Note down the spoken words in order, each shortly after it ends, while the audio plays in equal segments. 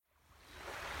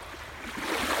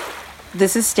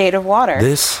This is State of Water.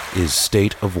 This is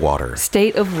State of Water.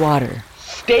 State of Water.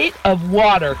 State of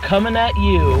Water coming at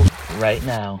you right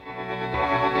now.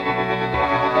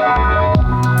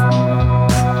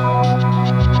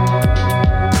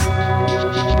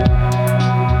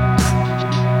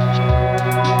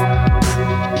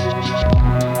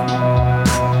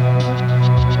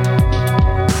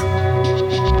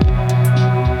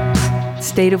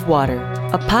 State of Water,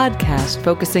 a podcast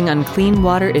focusing on clean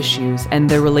water issues and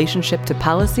their relationship to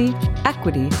policy,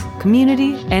 equity,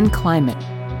 community, and climate.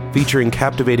 Featuring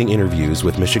captivating interviews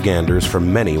with Michiganders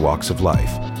from many walks of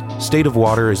life. State of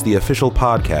Water is the official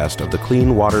podcast of the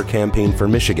Clean Water Campaign for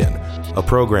Michigan, a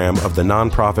program of the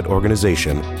nonprofit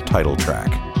organization Title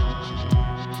Track.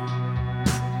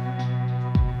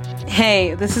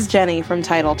 Hey, this is Jenny from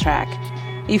Title Track.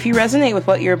 If you resonate with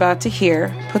what you're about to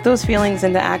hear, put those feelings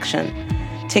into action.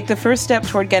 Take the first step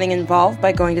toward getting involved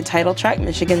by going to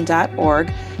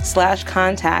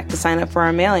titletrackmichigan.org/contact to sign up for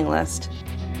our mailing list.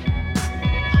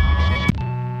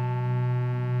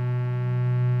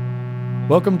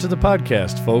 Welcome to the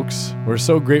podcast, folks. We're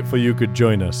so grateful you could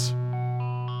join us.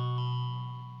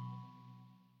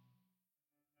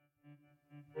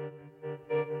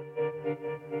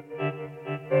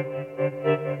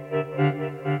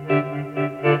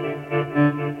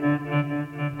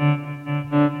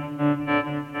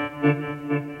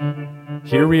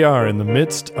 Here we are in the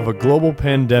midst of a global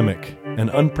pandemic, an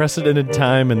unprecedented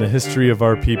time in the history of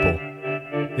our people.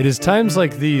 It is times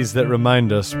like these that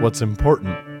remind us what's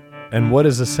important and what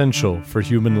is essential for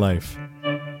human life.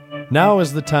 Now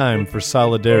is the time for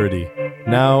solidarity.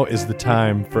 Now is the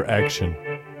time for action.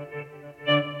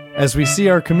 As we see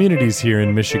our communities here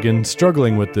in Michigan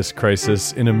struggling with this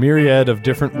crisis in a myriad of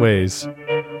different ways,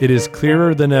 it is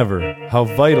clearer than ever how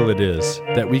vital it is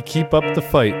that we keep up the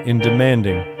fight in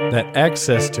demanding that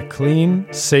access to clean,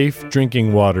 safe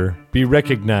drinking water be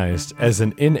recognized as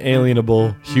an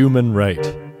inalienable human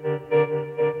right.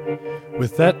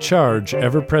 With that charge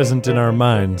ever present in our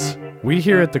minds, we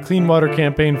here at the Clean Water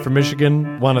Campaign for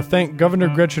Michigan want to thank Governor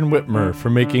Gretchen Whitmer for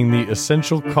making the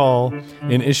essential call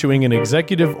in issuing an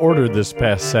executive order this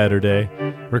past Saturday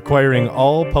requiring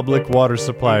all public water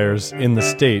suppliers in the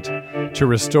state to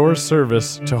restore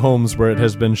service to homes where it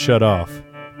has been shut off.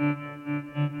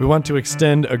 We want to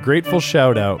extend a grateful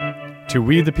shout-out to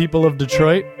We the People of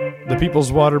Detroit, the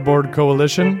People's Water Board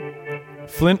Coalition,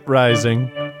 Flint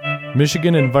Rising,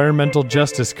 Michigan Environmental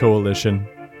Justice Coalition,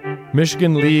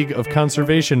 Michigan League of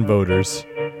Conservation Voters,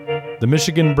 the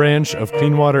Michigan branch of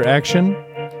Clean Water Action,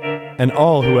 and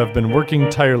all who have been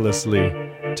working tirelessly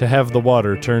to have the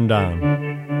water turned on.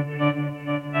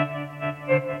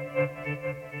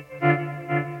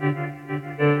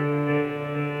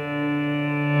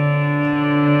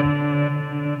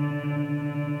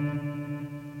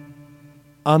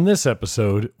 On this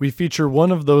episode, we feature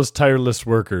one of those tireless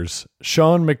workers,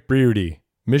 Sean McBrearty,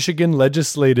 Michigan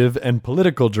Legislative and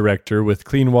Political Director with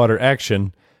Clean Water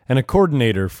Action and a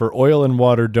coordinator for Oil and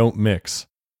Water Don't Mix.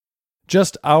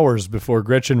 Just hours before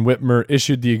Gretchen Whitmer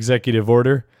issued the executive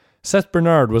order, Seth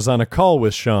Bernard was on a call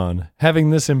with Sean, having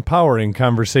this empowering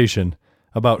conversation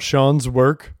about Sean's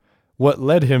work, what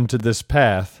led him to this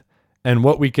path, and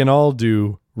what we can all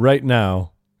do right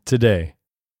now, today.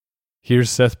 Here's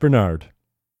Seth Bernard.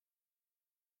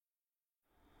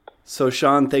 So,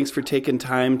 Sean, thanks for taking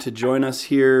time to join us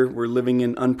here. We're living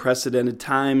in unprecedented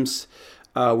times.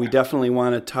 We definitely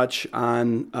want to touch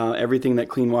on everything that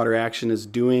Clean Water Action is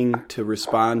doing to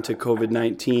respond to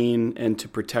COVID-19 and to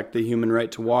protect the human right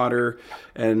to water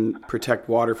and protect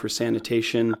water for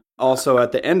sanitation. Also,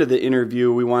 at the end of the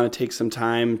interview, we want to take some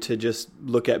time to just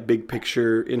look at big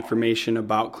picture information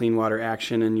about Clean Water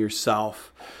Action and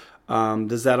yourself.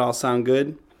 Does that all sound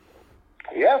good?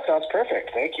 Yeah, sounds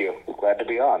perfect. Thank you. Glad to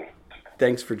be on.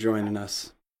 Thanks for joining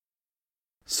us.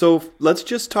 So let's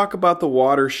just talk about the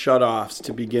water shutoffs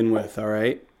to begin with, all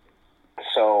right?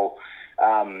 So,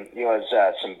 as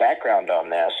some background on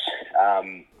this,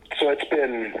 so it's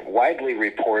been widely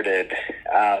reported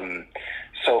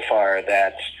so far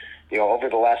that, over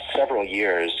the last several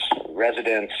years,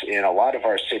 residents in a lot of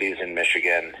our cities in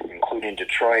Michigan, including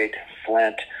Detroit,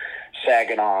 Flint,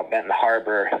 Saginaw, Benton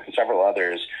Harbor, several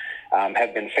others,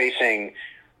 have been facing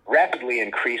rapidly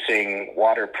increasing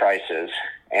water prices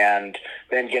and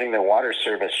then getting their water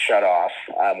service shut off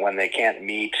when they can't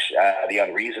meet the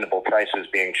unreasonable prices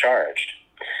being charged.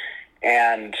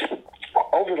 And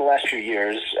over the last few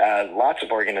years, lots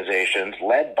of organizations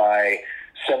led by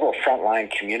several frontline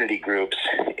community groups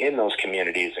in those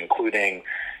communities, including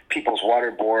People's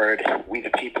Water Board, We the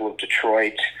People of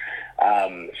Detroit,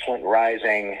 Flint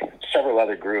Rising, several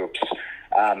other groups,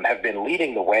 have been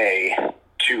leading the way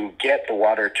to get the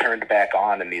water turned back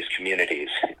on in these communities.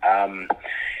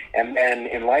 And then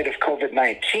in light of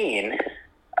COVID-19,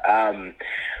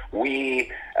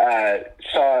 we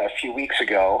saw a few weeks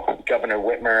ago Governor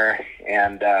Whitmer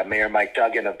and Mayor Mike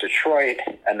Duggan of Detroit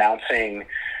announcing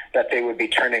that they would be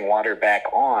turning water back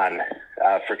on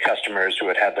for customers who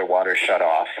had had their water shut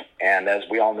off. And as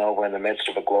we all know, we're in the midst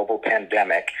of a global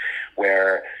pandemic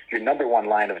where your number one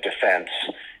line of defense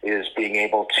is being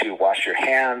able to wash your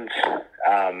hands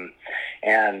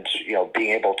and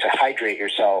being able to hydrate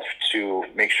yourself to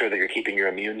make sure that you're keeping your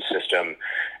immune system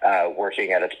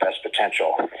working at its best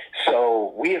potential.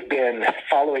 So we have been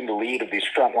following the lead of these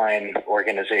frontline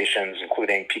organizations,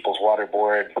 including People's Water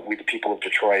Board, We the People of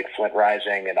Detroit, Flint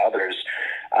Rising, and others,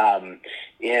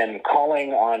 in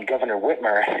calling on Governor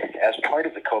Whitmer as part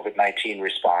of the COVID-19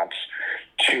 response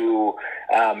to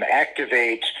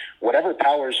activate whatever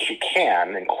powers she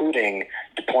can, including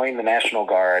deploying the National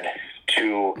Guard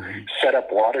to set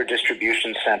up water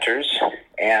distribution centers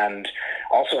and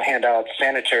also hand out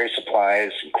sanitary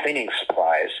supplies and cleaning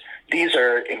supplies. These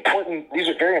are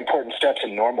very important steps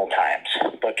in normal times,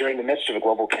 but during the midst of a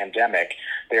global pandemic,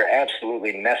 they're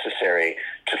absolutely necessary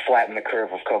to flatten the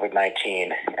curve of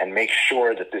COVID-19 and make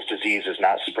sure that this disease is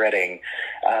not spreading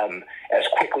as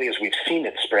quickly as we've seen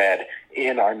it spread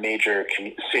in our major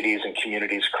cities and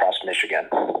communities across Michigan.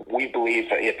 We believe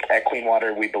at Clean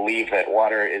Water, we believe that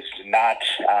water is not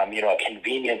a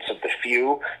convenience of the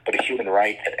few, but a human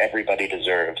right that everybody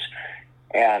deserves.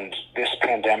 And this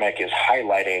pandemic is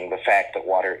highlighting the fact that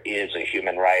water is a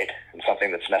human right and something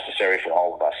that's necessary for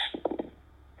all of us.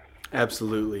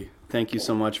 Absolutely. Thank you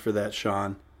so much for that,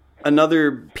 Sean.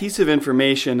 Another piece of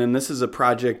information, and this is a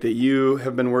project that you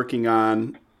have been working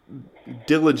on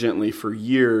diligently for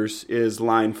years, is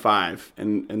Line 5.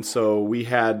 And so we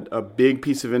had a big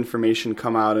piece of information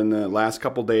come out in the last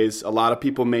couple days. A lot of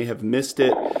people may have missed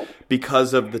it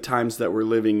because of the times that we're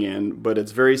living in, but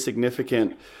it's very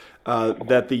significant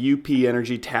that the UP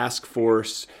Energy Task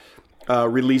Force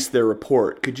released their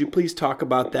report. Could you please talk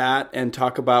about that and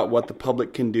talk about what the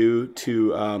public can do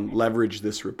to leverage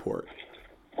this report?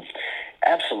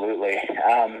 Absolutely.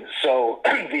 So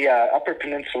the Upper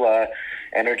Peninsula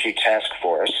Energy Task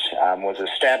Force was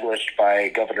established by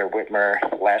Governor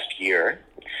Whitmer last year,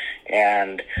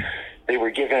 and they were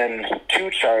given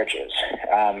two charges.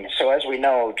 So as we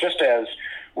know, just as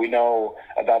we know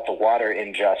about the water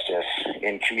injustice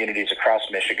in communities across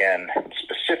Michigan,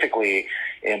 specifically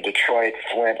in Detroit,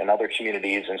 Flint, and other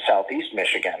communities in southeast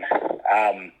Michigan.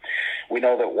 We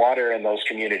know that water in those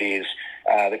communities,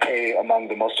 they pay among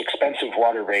the most expensive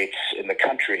water rates in the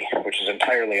country, which is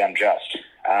entirely unjust.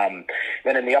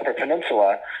 Then in the Upper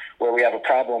Peninsula, where we have a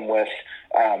problem with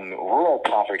rural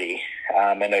poverty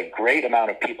and a great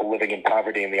amount of people living in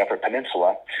poverty in the Upper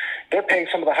Peninsula, they're paying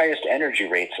some of the highest energy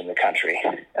rates in the country,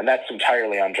 and that's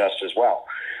entirely unjust as well.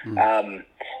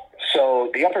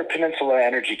 So the Upper Peninsula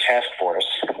Energy Task Force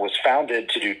was founded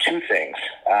to do two things.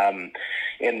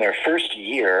 In their first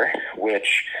year,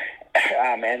 which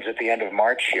ends at the end of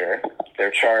March here,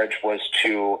 their charge was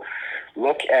to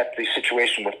look at the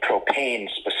situation with propane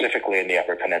specifically in the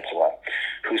Upper Peninsula,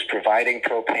 who's providing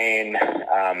propane,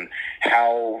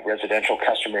 how residential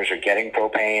customers are getting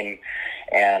propane,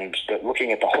 and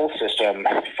looking at the whole system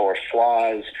for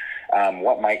flaws,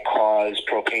 what might cause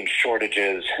propane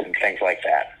shortages and things like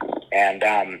that. And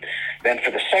then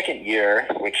for the second year,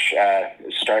 which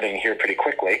is starting here pretty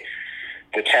quickly,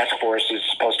 the task force is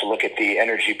supposed to look at the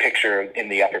energy picture in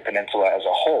the Upper Peninsula as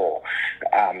a whole,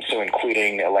 so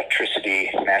including electricity,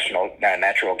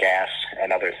 natural gas,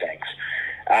 and other things.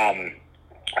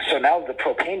 So now the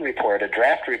propane report, a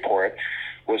draft report,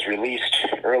 was released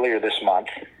earlier this month,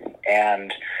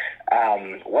 and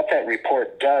what that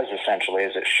report does essentially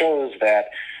is it shows that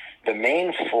the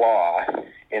main flaw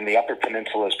in the Upper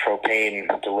Peninsula's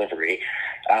propane delivery,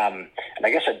 and I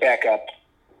guess I'd back up,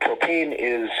 propane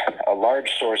is a large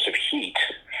source of heat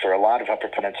for a lot of Upper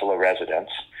Peninsula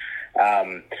residents.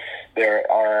 There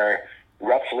are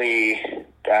roughly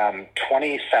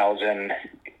 20,000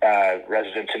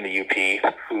 residents in the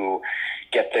UP who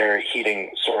get their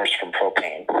heating source from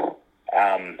propane.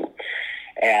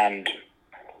 And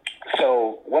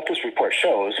so what this report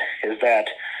shows is that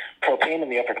propane in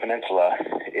the Upper Peninsula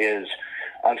is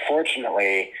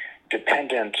unfortunately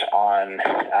dependent on,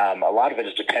 a lot of it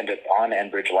is dependent on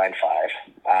Enbridge Line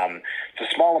 5.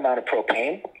 It's a small amount of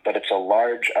propane, but it's a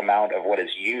large amount of what is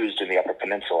used in the Upper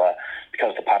Peninsula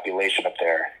because the population up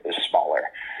there is smaller.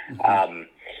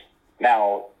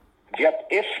 Now,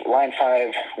 if Line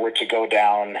 5 were to go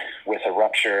down with a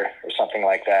rupture or something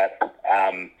like that,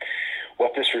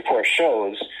 what this report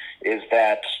shows is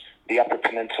that the Upper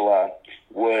Peninsula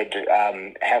would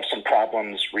have some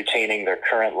problems retaining their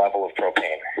current level of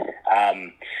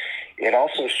propane. It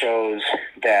also shows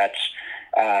that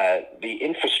the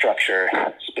infrastructure,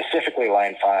 specifically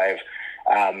Line 5,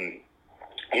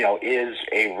 is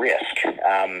a risk.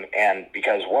 And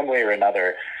because one way or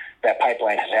another, that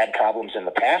pipeline has had problems in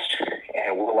the past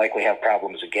and will likely have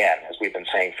problems again, as we've been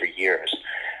saying for years.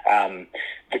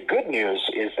 The good news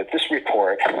is that this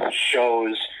report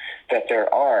shows that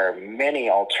there are many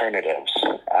alternatives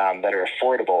that are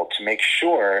affordable to make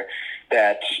sure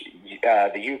that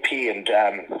the UP, and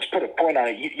to put a point on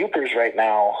it, UPers right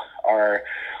now are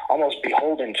almost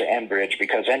beholden to Enbridge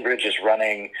because Enbridge is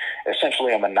running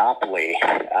essentially a monopoly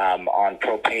on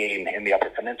propane in the Upper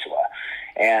Peninsula.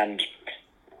 And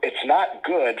it's not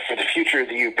good for the future of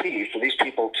the UP for these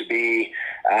people to be,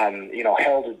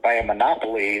 held by a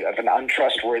monopoly of an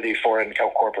untrustworthy foreign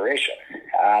corporation.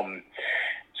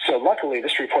 So luckily,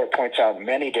 this report points out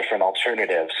many different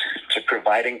alternatives to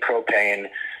providing propane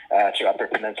to Upper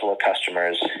Peninsula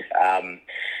customers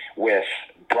with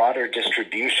broader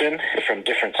distribution from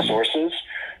different sources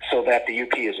so that the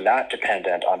UP is not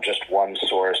dependent on just one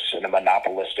source and a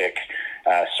monopolistic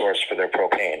source for their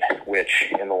propane,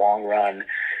 which in the long run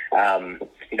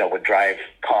would drive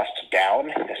costs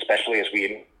down, especially as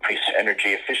we increase energy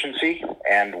efficiency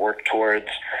and work towards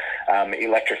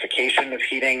electrification of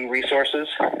heating resources.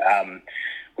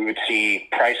 We would see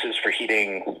prices for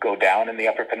heating go down in the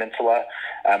Upper Peninsula.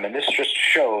 And this just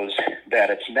shows that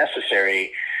it's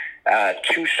necessary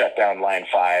to shut down Line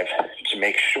 5 to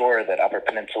make sure that Upper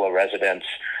Peninsula residents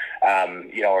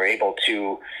are able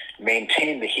to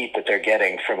maintain the heat that they're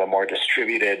getting from a more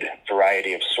distributed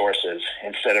variety of sources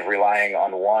instead of relying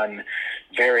on one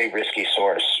very risky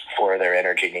source for their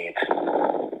energy needs.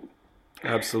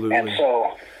 Absolutely. And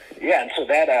so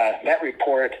that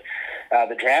report,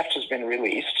 the draft has been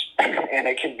released, and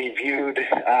it can be viewed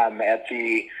at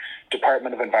the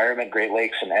Department of Environment, Great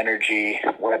Lakes, and Energy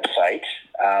website.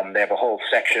 They have a whole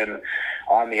section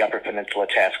on the Upper Peninsula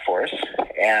Task Force,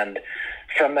 and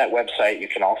from that website, you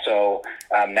can also,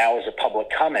 now is a public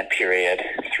comment period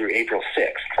through April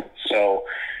 6th. So,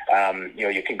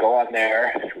 you can go on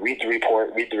there, read the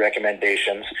report, read the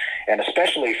recommendations, and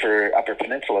especially for Upper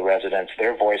Peninsula residents,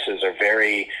 their voices are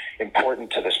very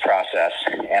important to this process.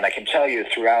 And I can tell you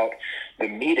throughout the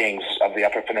meetings of the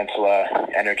Upper Peninsula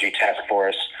Energy Task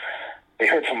Force, they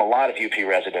heard from a lot of UP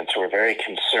residents who are very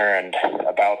concerned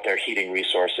about their heating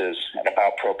resources and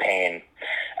about propane,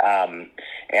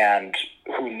 and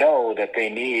who know that they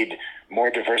need more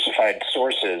diversified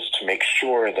sources to make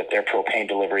sure that their propane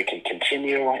delivery can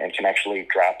continue and can actually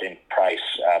drop in price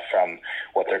from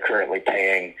what they're currently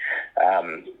paying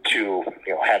to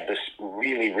have this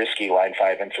really risky Line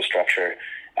 5 infrastructure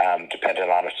dependent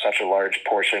on such a large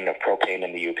portion of propane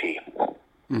in the UP.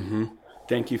 Mm-hmm.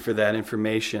 Thank you for that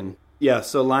information. Yeah,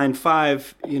 so Line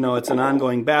 5, it's an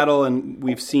ongoing battle, and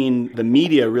we've seen the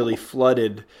media really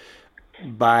flooded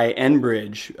by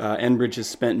Enbridge. Enbridge has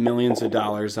spent millions of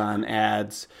dollars on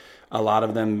ads, a lot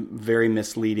of them very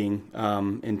misleading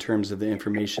in terms of the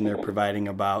information they're providing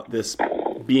about this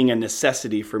being a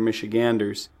necessity for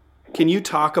Michiganders. Can you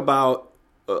talk about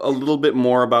a little bit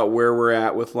more about where we're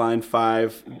at with Line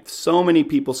 5? So many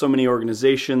people, so many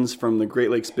organizations, from the Great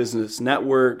Lakes Business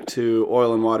Network to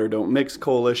Oil and Water Don't Mix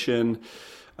Coalition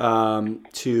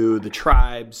to the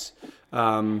tribes,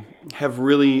 have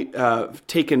really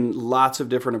taken lots of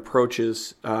different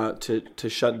approaches to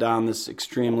shut down this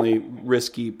extremely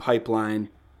risky pipeline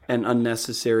and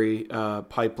unnecessary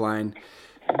pipeline.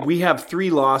 We have 3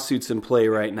 lawsuits in play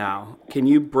right now. Can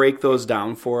you break those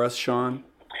down for us, Sean?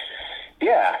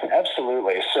 Yeah,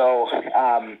 absolutely. So,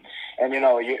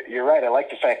 you're right. I like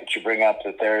the fact that you bring up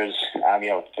that there's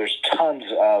tons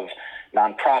of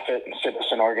nonprofit and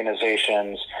citizen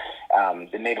organizations,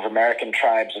 the Native American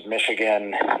tribes of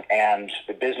Michigan, and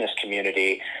the business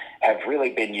community have really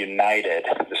been united.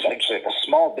 Essentially, the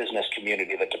small business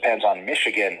community that depends on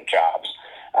Michigan jobs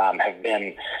have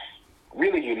been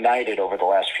really united over the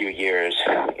last few years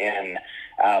in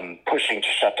pushing to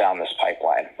shut down this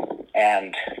pipeline.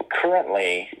 And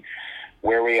currently,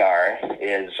 where we are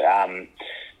is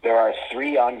there are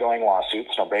 3 ongoing lawsuits.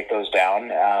 I'll break those down.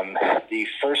 The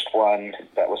first one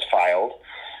that was filed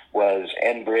was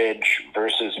Enbridge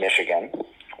versus Michigan,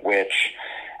 which,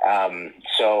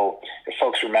 so if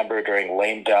folks remember, during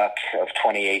lame duck of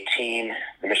 2018,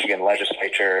 the Michigan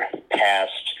legislature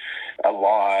passed a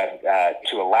law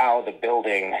to allow the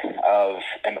building of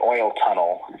an oil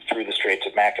tunnel through the Straits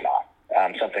of Mackinac,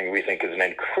 something we think is an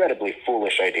incredibly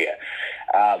foolish idea.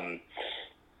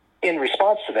 In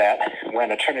response to that,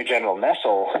 when Attorney General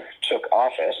Nessel took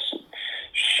office,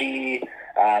 she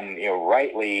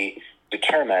rightly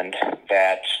determined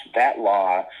that that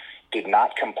law did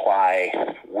not comply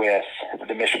with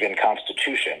the Michigan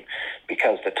Constitution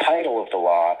because the title of the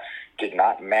law did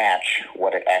not match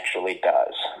what it actually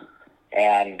does.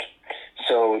 And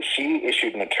so she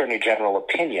issued an Attorney General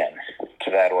opinion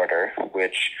to that order,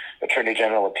 which Attorney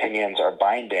General opinions are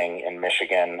binding in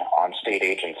Michigan on state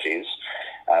agencies.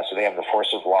 So they have the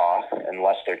force of law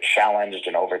unless they're challenged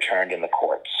and overturned in the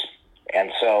courts.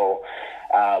 And so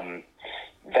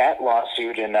that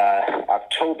lawsuit in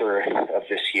October of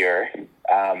this year,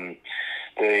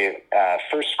 the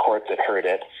first court that heard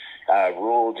it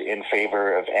ruled in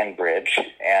favor of Enbridge,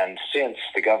 and since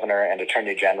the governor and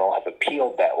attorney general have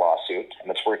appealed that lawsuit,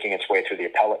 and it's working its way through the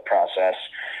appellate process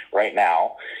right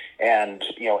now, and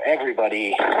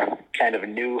everybody kind of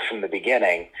knew from the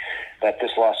beginning that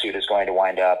this lawsuit is going to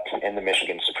wind up in the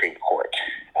Michigan Supreme Court,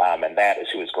 and that is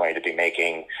who is going to be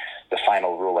making the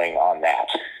final ruling on that.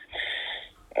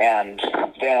 And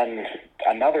then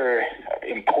another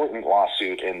important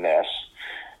lawsuit in this,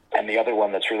 and the other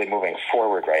one that's really moving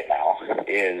forward right now,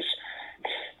 is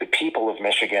the people of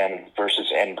Michigan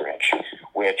versus Enbridge,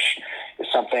 which is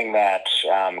something that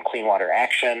Clean Water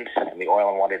Action and the Oil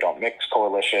and Water Don't Mix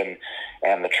Coalition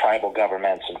and the tribal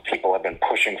governments and people have been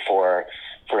pushing for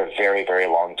a very, very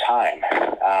long time.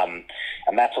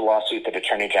 And that's a lawsuit that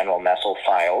Attorney General Nessel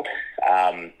filed,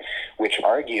 which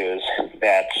argues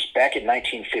that back in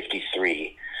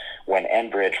 1953, when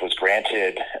Enbridge was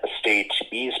granted a state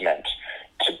easement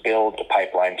to build the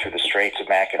pipeline through the Straits of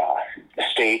Mackinac, the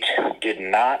state did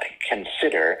not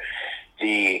consider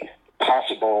the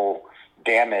possible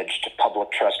damage to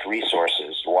public trust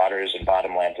resources, waters and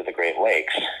bottomlands of the Great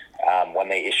Lakes, when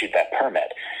they issued that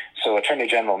permit. So Attorney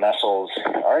General Nessel's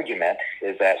argument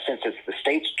is that since it's the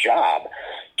state's job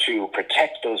to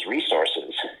protect those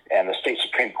resources, and the state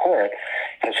Supreme Court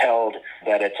has held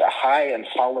that it's a high and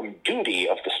solemn duty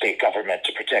of the state government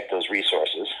to protect those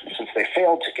resources, since they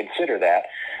failed to consider that,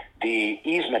 the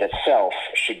easement itself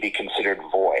should be considered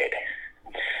void.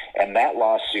 And that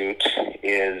lawsuit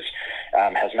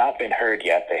has not been heard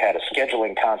yet. They had a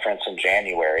scheduling conference in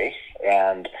January,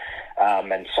 and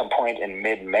at some point in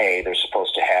mid-May, they're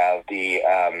supposed to have the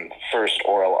first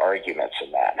oral arguments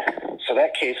in that. So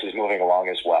that case is moving along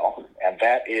as well, and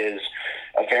that is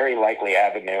a very likely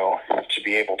avenue to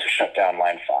be able to shut down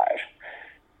Line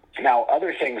 5. Now,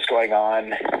 other things going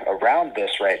on around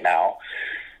this right now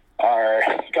are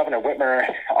Governor Whitmer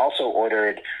also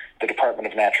ordered the Department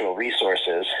of Natural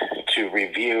Resources to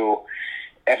review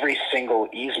every single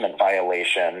easement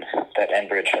violation that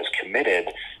Enbridge has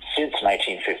committed since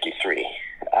 1953.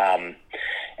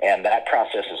 And that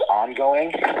process is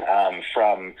ongoing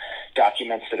from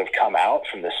documents that have come out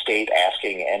from the state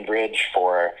asking Enbridge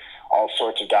for all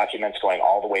sorts of documents going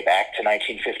all the way back to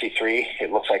 1953.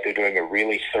 It looks like they're doing a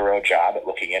really thorough job at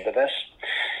looking into this.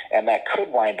 And that could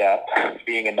wind up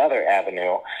being another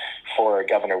avenue for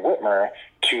Governor Whitmer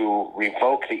to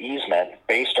revoke the easement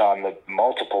based on the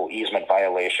multiple easement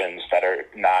violations that are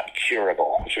not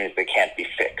curable, which means they can't be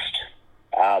fixed.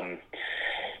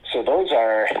 So those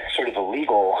are sort of the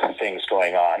legal things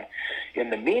going on. In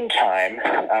the meantime,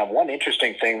 one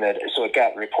interesting thing so it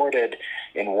got reported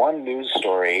in one news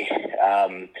story,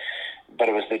 but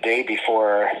it was the day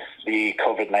before the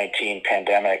COVID-19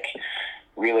 pandemic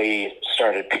really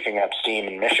started picking up steam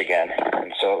in Michigan,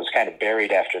 and so it was kind of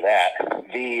buried after that.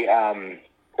 The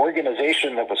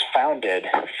organization that was founded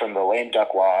from the lame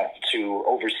duck law to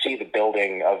oversee the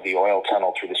building of the oil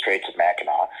tunnel through the Straits of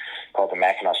Mackinac, called the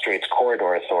Mackinac Straits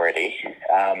Corridor Authority,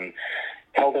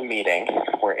 held a meeting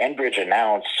where Enbridge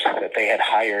announced that they had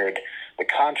hired the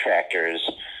contractors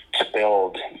to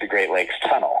build the Great Lakes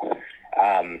Tunnel.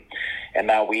 And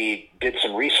now we did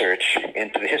some research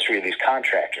into the history of these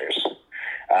contractors.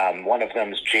 One of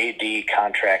them is JD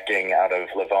Contracting out of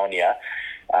Livonia.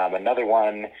 Another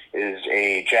one is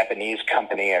a Japanese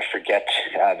company. I forget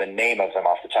the name of them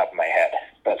off the top of my head.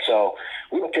 But so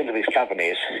we looked into these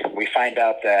companies. We find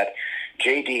out that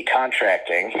JD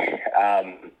Contracting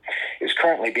is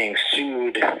currently being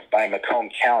sued by Macomb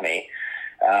County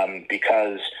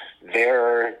because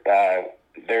their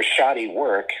shoddy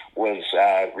work was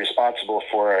responsible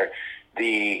for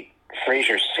the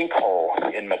Fraser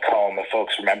sinkhole in Macomb. If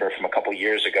folks remember from a couple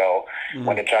years ago,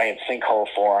 when a giant sinkhole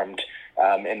formed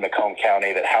in Macomb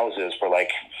County, that houses were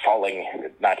like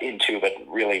falling, not into, but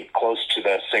really close to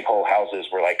the sinkhole, houses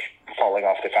were like falling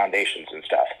off the foundations and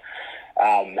stuff.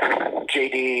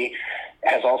 JD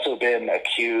has also been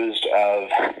accused of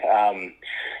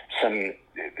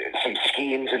some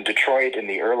schemes in Detroit in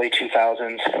the early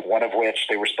 2000s, one of which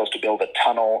they were supposed to build a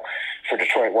tunnel for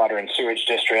Detroit Water and Sewerage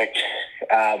District.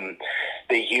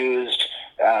 they used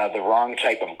the wrong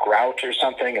type of grout or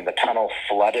something, and the tunnel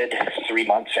flooded 3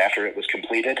 months after it was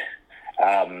completed.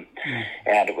 And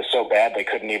it was so bad they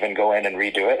couldn't even go in and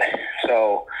redo it.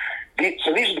 So these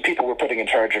are the people we're putting in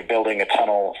charge of building a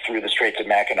tunnel through the Straits of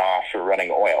Mackinac for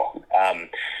running oil.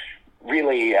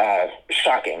 Really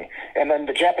shocking. And then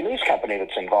the Japanese company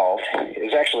that's involved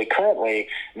is actually currently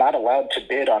not allowed to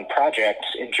bid on projects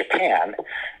in Japan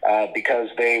because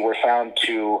they were found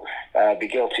to be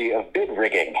guilty of bid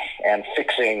rigging and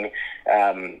fixing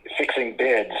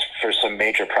bids for some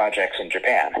major projects in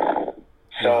Japan.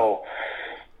 So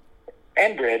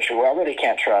Enbridge, who we already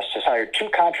can't trust, has hired 2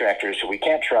 contractors who we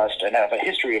can't trust and have a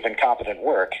history of incompetent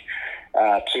work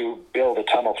to build a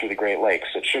tunnel through the Great Lakes.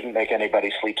 It shouldn't make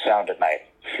anybody sleep sound at night.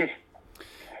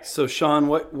 So, Sean,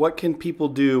 what can people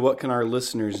do? What can our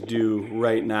listeners do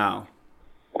right now?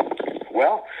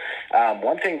 Well,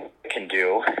 one thing we can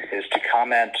do is to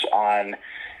comment on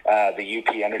the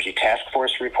UP Energy Task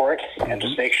Force report and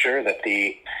just make sure that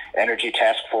the Energy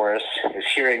Task Force is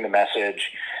hearing the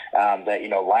message that,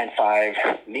 Line 5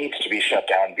 needs to be shut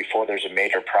down before there's a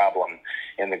major problem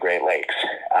in the Great Lakes.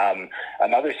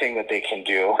 Another thing that they can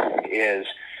do is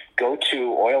go to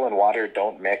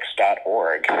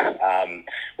oilandwaterdon'tmix.org,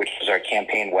 which is our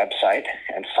campaign website,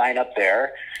 and sign up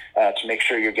there to make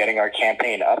sure you're getting our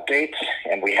campaign updates.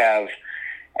 And we have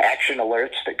action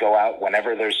alerts that go out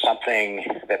whenever there's something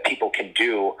that people can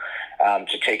do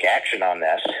to take action on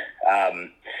this.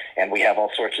 And we have all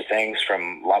sorts of things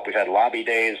we've had lobby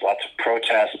days, lots of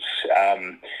protests,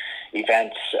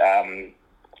 events,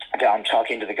 down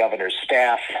talking to the governor's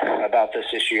staff about this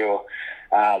issue,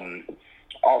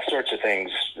 all sorts of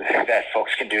things that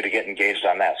folks can do to get engaged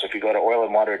on that. So if you go to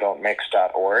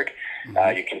oilandwaterdon'tmix.org,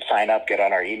 you can sign up, get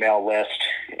on our email list,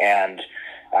 and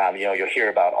you'll hear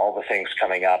about all the things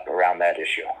coming up around that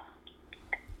issue.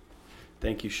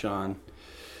 Thank you, Sean.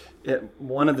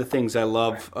 One of the things I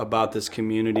love about this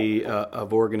community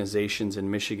of organizations in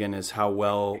Michigan is how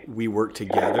well we work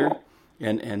together,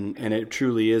 and it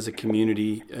truly is a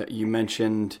community. You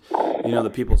mentioned,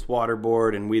 the People's Water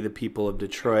Board and We the People of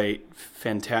Detroit,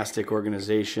 fantastic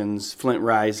organizations. Flint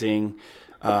Rising,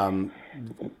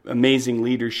 amazing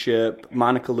leadership.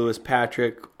 Monica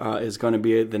Lewis-Patrick is going to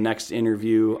be the next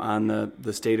interview on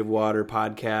the State of Water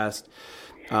podcast.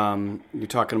 You're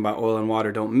talking about Oil and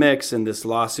Water Don't Mix and this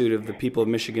lawsuit of the people of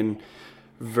Michigan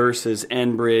versus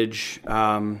Enbridge.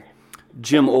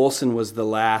 Jim Olson was the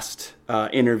last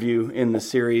interview in the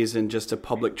series, and just a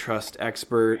public trust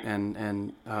expert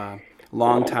and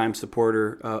longtime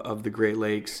supporter of the Great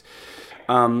Lakes.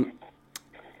 How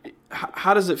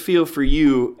does it feel for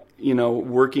you,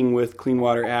 working with Clean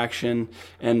Water Action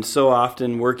and so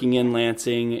often working in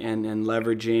Lansing and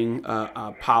leveraging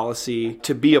policy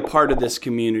to be a part of this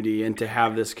community and to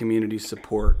have this community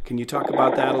support? Can you talk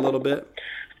about that a little bit?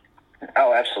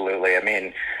 Oh, absolutely. I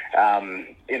mean,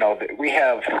 we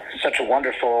have such a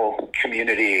wonderful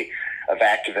community of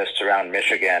activists around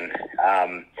Michigan,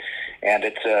 and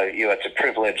it's a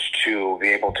privilege to be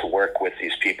able to work with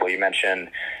these people. You mentioned,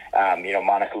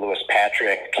 Monica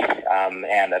Lewis-Patrick,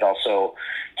 and that also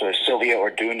sort of Sylvia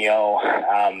Orduño,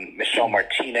 Michelle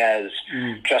Martinez,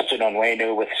 Justin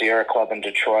Onwenu with Sierra Club in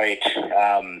Detroit,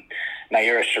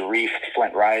 Naira Sharif,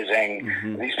 Flint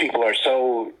Rising. These people are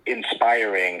so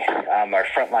inspiring. Our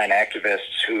frontline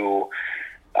activists who,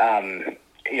 I'm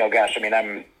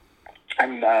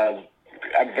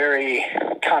very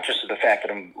conscious of the fact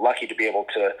that I'm lucky to be able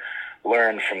to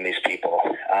learn from these people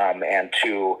and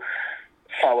to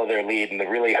follow their lead in the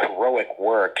really heroic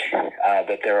work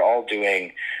that they're all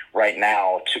doing right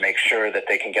now to make sure that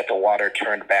they can get the water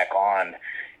turned back on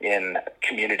in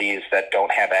communities that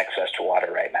don't have access to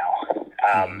water right now.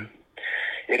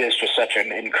 It is just such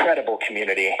an incredible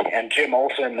community. And Jim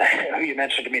Olson, who you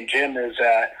mentioned, Jim is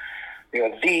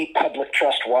the public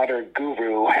trust water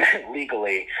guru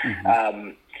legally.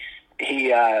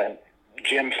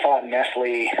 Jim fought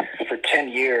Nestle for 10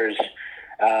 years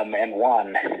and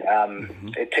won.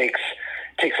 It takes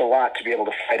a lot to be able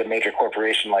to fight a major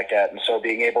corporation like that. And so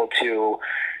being able to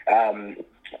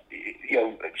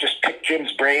just pick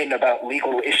Jim's brain about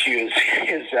legal issues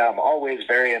is always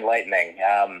very enlightening.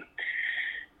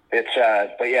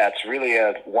 It's really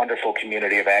a wonderful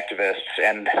community of activists,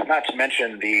 and not to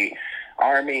mention the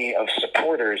army of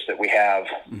supporters that we have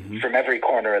from every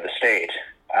corner of the state,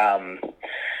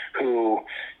 who,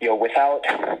 without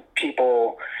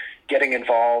people getting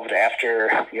involved after,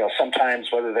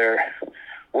 sometimes whether they're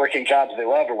working jobs they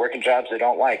love or working jobs they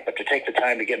don't like, but to take the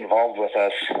time to get involved with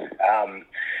us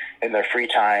in their free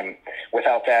time.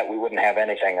 Without that, we wouldn't have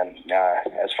anything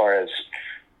as far as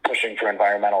pushing for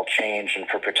environmental change and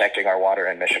for protecting our water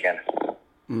in Michigan.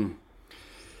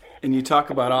 And you talk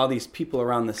about all these people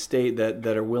around the state that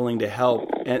are willing to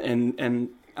help, and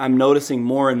I'm noticing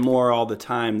more and more all the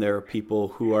time there are people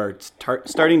who are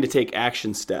starting to take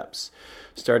action steps,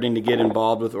 starting to get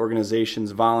involved with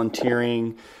organizations,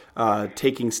 volunteering,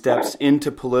 taking steps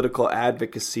into political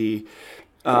advocacy.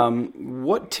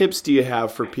 What tips do you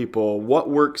have for people? What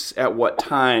works at what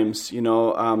times?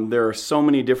 There are so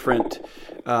many different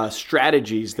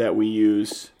strategies that we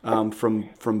use,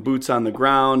 from boots on the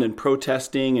ground and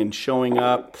protesting and showing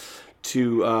up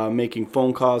to making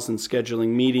phone calls and scheduling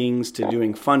meetings to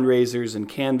doing fundraisers and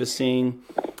canvassing.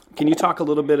 Can you talk a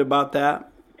little bit about that?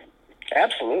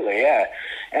 Absolutely, yeah.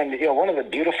 And one of the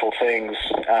beautiful things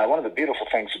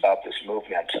about this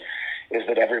movement is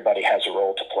that everybody has a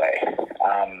role to play.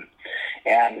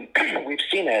 And we've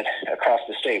seen it across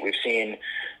the state. We've seen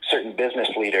certain business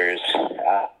leaders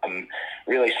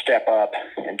really step up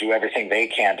and do everything they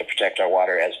can to protect our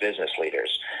water as business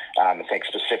leaders. I think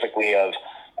specifically of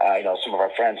some of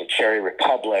our friends at Cherry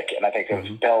Republic, and I think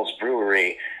of Bell's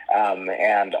Brewery,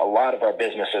 and a lot of our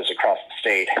businesses across the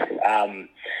state.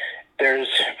 There's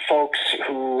folks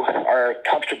who are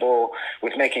comfortable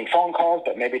with making phone calls,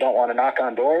 but maybe don't want to knock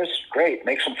on doors. Great,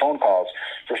 make some phone calls.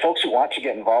 For folks who want to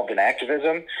get involved in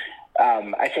activism,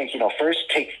 I think, first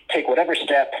take whatever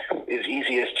step is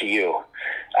easiest to you.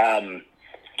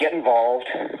 Get involved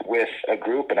with a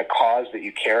group and a cause that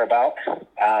you care about,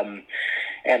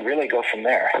 and really go from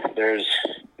there. There's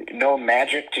no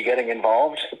magic to getting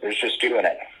involved. There's just doing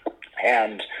it.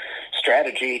 And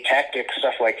strategy, tactics,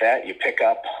 stuff like that, you pick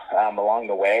up along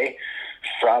the way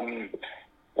from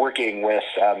working with,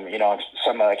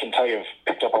 some, I can tell you, I've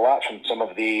picked up a lot from some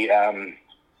of the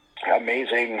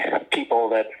amazing people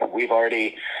that we've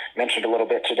already mentioned a little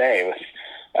bit today with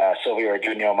Sylvia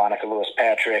Orduno, Monica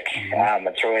Lewis-Patrick, and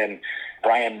throw in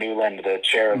Brian Newland, the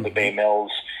chair of the Bay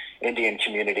Mills Indian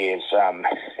communities.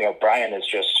 Brian is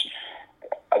just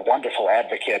a wonderful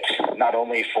advocate, not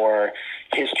only for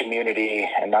his community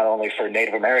and not only for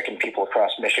Native American people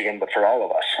across Michigan, but for all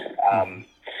of us.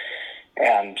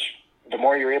 And the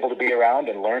more you're able to be around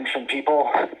and learn from people,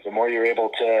 the more you're able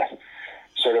to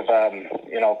sort of,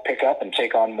 pick up and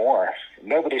take on more.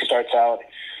 Nobody starts out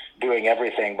doing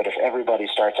everything, but if everybody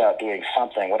starts out doing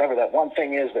something, whatever that one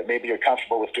thing is that maybe you're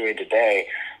comfortable with doing today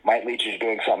might lead you to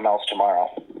doing something else tomorrow.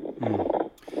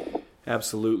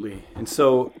 Absolutely. And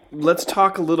so let's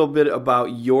talk a little bit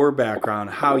about your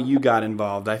background, how you got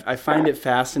involved. I find it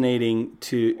fascinating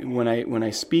to when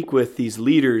I speak with these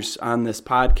leaders on this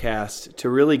podcast to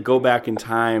really go back in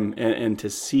time and to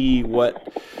see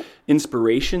what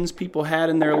inspirations people had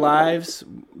in their lives,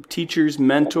 teachers,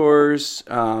 mentors,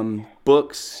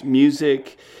 books,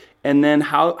 music, and then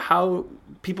how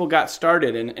people got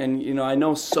started. And I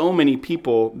know so many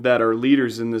people that are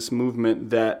leaders in this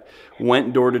movement that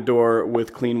went door to door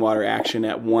with Clean Water Action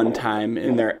at one time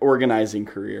in their organizing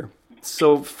career.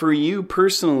 So for you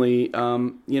personally,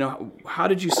 how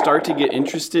did you start to get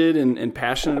interested and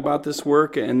passionate about this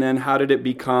work? And then how did it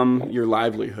become your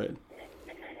livelihood?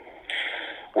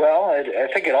 Well, I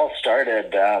think it all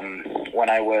started when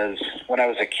I was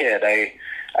a kid.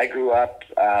 I grew up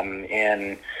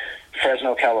in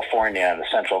Fresno, California, in the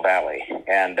Central Valley,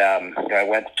 and I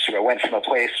went from a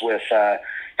place with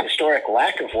historic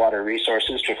lack of water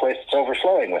resources to a place that's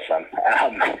overflowing with them.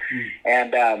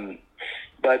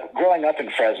 But growing up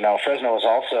in Fresno is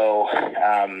also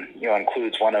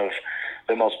includes one of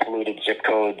the most polluted zip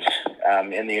codes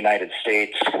in the United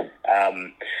States.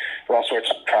 For all sorts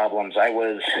of problems. I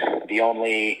was the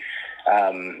only,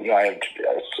 I have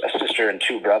a sister and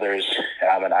two brothers,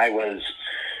 and I was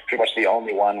pretty much the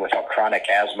only one without chronic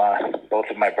asthma. Both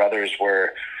of my brothers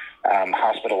were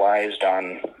hospitalized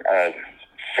on a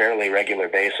fairly regular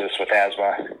basis with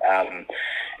asthma.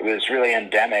 It was really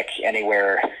endemic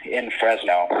anywhere in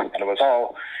Fresno, and it was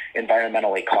all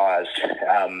environmentally caused.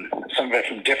 Some of it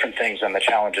from different things than the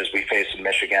challenges we face in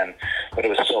Michigan, but it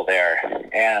was still there.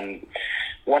 And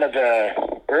one of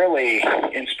the early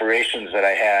inspirations that I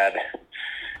had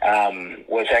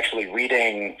was actually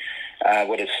reading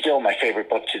what is still my favorite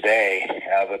book today,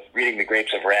 reading The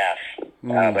Grapes of Wrath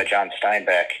by John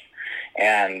Steinbeck,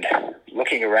 and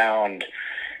looking around,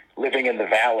 living in the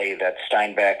valley that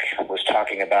Steinbeck was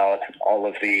talking about all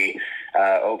of the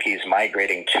Okies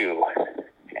migrating to,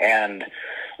 and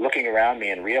looking around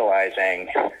me and realizing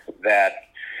that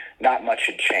not much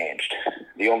had changed.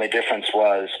 The only difference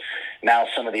was now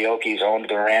some of the Okies owned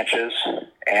the ranches,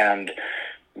 and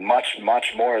much,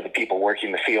 much more of the people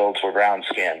working the fields were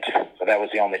brown-skinned. But that was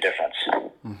the only difference.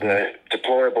 The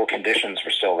deplorable conditions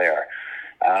were still there.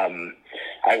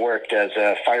 I worked as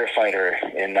a firefighter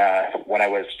when I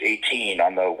was 18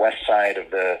 on the west side of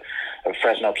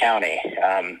Fresno County,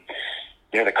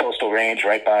 near the coastal range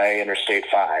right by Interstate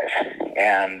 5.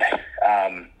 And,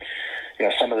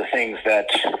 some of the things that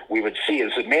we would see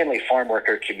is a mainly farm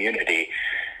worker community,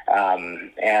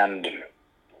 and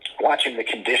watching the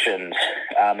conditions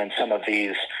in some of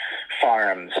these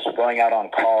farms, going out on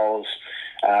calls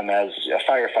as a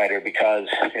firefighter because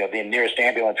the nearest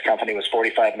ambulance company was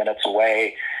 45 minutes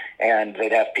away, and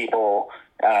they'd have people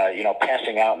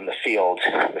passing out in the field.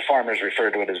 The farmers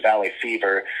referred to it as valley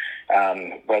fever,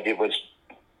 but it was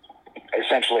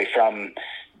essentially from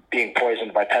being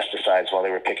poisoned by pesticides while they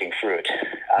were picking fruit.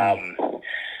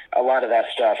 A lot of that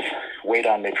stuff weighed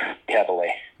on me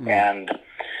heavily. And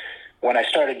when I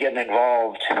started getting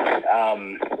involved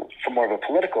from more of a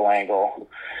political angle,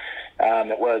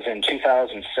 it was in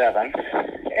 2007,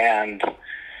 and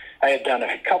I had done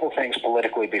a couple things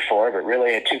politically before, but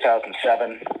really in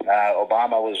 2007,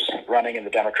 Obama was running in the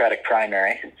Democratic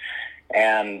primary,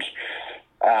 and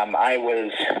I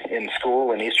was in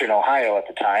school in Eastern Ohio at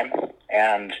the time,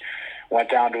 and went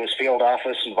down to his field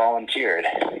office and volunteered.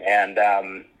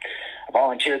 And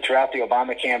volunteered throughout the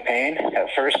Obama campaign. At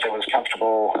first, I was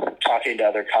comfortable talking to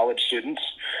other college students.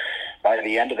 By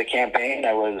the end of the campaign,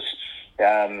 I was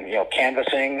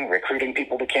canvassing, recruiting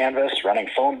people to canvass, running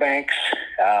phone banks,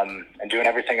 and doing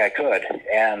everything I could.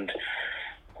 And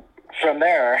from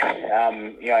there,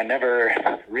 I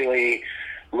never really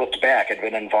looked back. I'd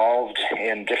been involved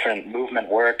in different movement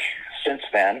work since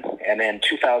then. And in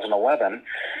 2011,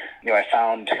 I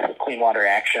found Clean Water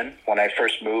Action when I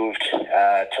first moved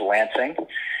to Lansing,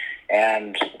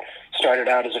 and started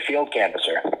out as a field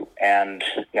canvasser. And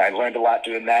I learned a lot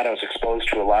doing that. I was exposed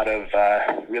to a lot of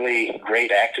really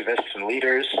great activists and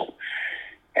leaders,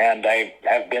 and I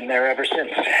have been there ever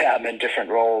since. I'm in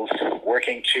different roles,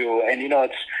 working to, and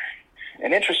it's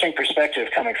an interesting perspective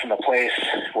coming from a place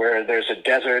where there's a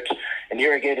desert, an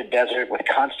irrigated desert with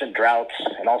constant droughts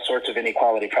and all sorts of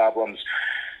inequality problems,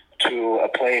 to a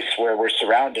place where we're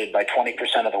surrounded by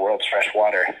 20% of the world's fresh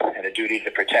water and a duty to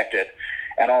protect it,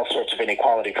 and all sorts of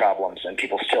inequality problems, and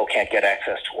people still can't get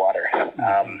access to water.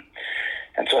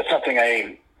 And so it's something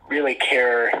I really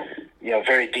care,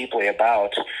 very deeply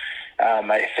about.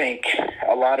 I think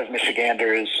a lot of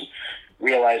Michiganders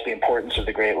realize the importance of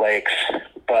the Great Lakes,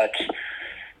 but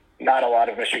not a lot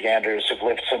of Michiganders have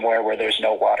lived somewhere where there's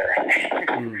no water.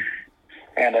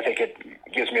 And I think it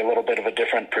gives me a little bit of a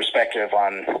different perspective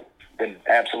on the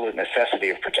absolute necessity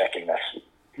of protecting this.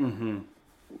 Mm-hmm.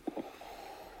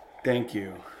 Thank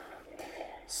you.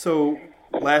 So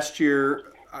last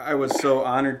year, I was so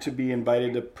honored to be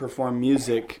invited to perform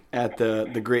music at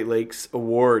the Great Lakes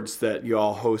Awards that you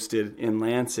all hosted in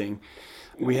Lansing.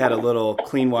 We had a little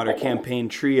Clean Water Campaign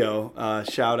trio.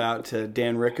 Shout out to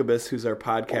Dan Rickabus, who's our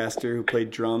podcaster, who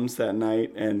played drums that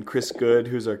night, and Chris Good,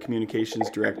 who's our communications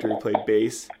director, who played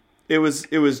bass. It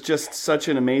was just such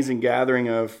an amazing gathering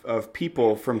of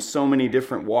people from so many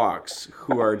different walks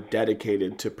who are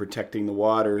dedicated to protecting the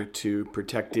water, to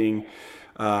protecting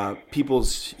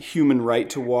people's human right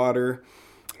to water.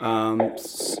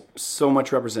 So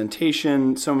much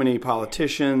representation, so many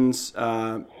politicians,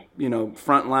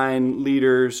 frontline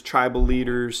leaders, tribal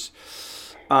leaders.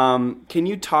 Can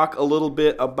you talk a little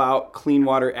bit about Clean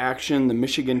Water Action, the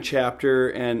Michigan chapter,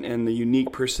 and the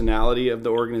unique personality of the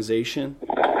organization?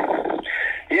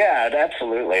 Yeah,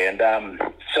 absolutely. And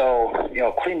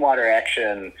Clean Water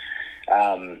Action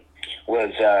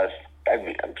was a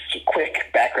quick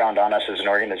background on us as an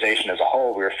organization as a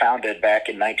whole. We were founded back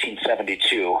in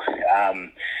 1972,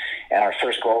 and our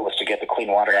first goal was to get the Clean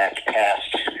Water Act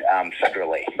passed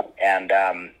federally. And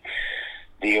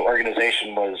the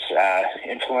organization was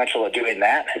influential at doing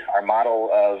that. Our model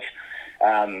of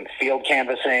field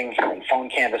canvassing and phone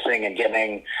canvassing and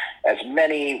getting as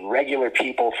many regular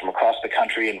people from across the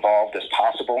country involved as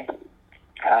possible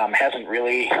hasn't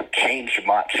really changed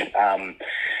much.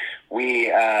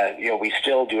 We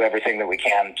still do everything that we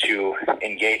can to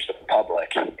engage the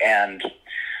public, and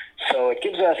so it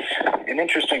gives us an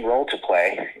interesting role to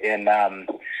play in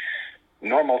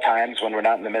normal times when we're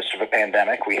not in the midst of a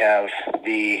pandemic. We have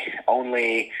the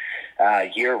only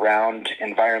year-round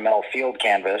environmental field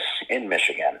canvass in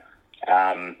Michigan.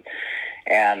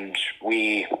 And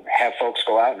we have folks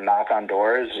go out and knock on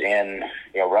doors in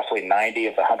roughly 90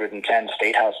 of the 110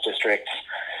 state house districts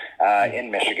in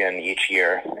Michigan each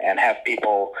year, and have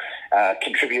people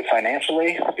contribute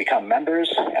financially, become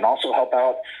members, and also help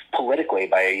out politically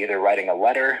by either writing a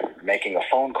letter, making a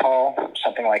phone call,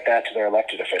 something like that, to their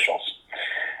elected officials.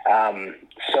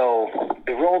 So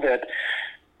the role that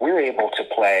we're able to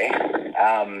play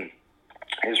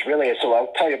is really, so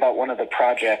I'll tell you about one of the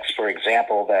projects, for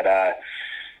example, that I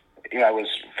was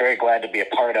very glad to be a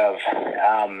part of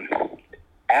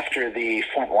after the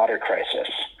Flint water crisis.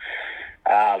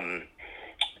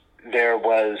 There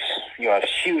was a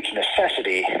huge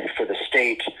necessity for the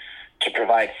state to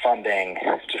provide funding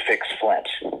to fix Flint.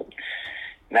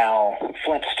 Now,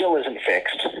 Flint still isn't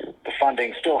fixed. The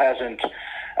funding still hasn't,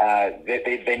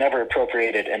 they never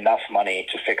appropriated enough money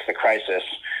to fix the crisis.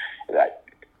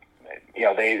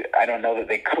 I don't know that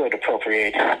they could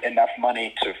appropriate enough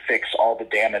money to fix all the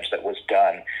damage that was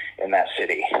done in that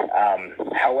city.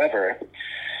 However,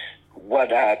 what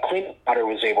Clean Water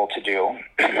was able to do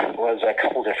was a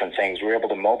couple different things. We were able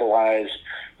to mobilize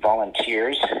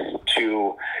volunteers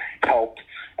to help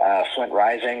Flint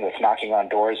Rising with knocking on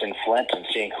doors in Flint and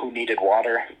seeing who needed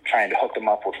water, trying to hook them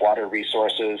up with water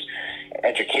resources,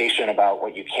 education about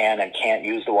what you can and can't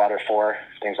use the water for,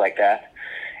 things like that.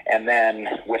 And then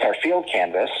with our field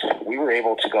canvas, we were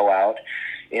able to go out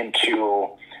into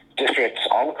districts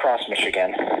all across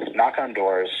Michigan, knock on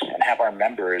doors, and have our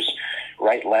members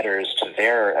write letters to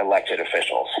their elected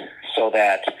officials so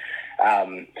that,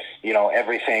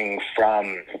 everything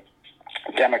from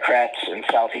Democrats in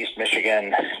Southeast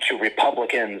Michigan to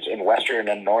Republicans in Western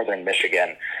and Northern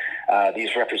Michigan,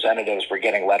 these representatives were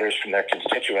getting letters from their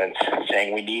constituents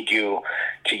saying, we need you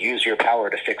to use your power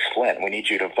to fix Flint. We need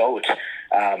you to vote,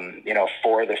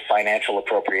 for the financial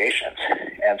appropriations.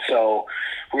 And so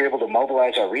we were able to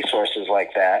mobilize our resources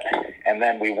like that. And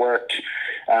then we worked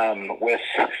with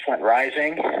Flint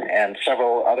Rising and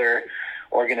several other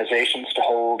organizations to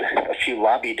hold a few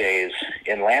lobby days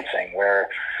in Lansing where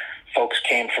folks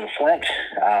came from Flint.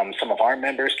 Some of our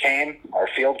members came, our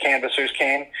field canvassers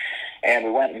came, and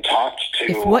we went and talked to...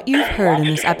 If what you've heard in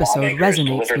this episode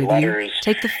resonates with you,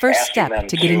 take the first step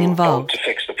to getting involved.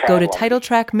 Go to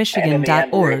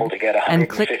TitleTrackMichigan.org and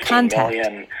click Contact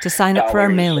to sign up for our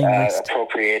mailing list.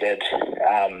 Appropriated,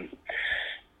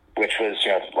 which was,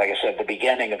 like I said, the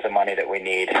beginning of the money that we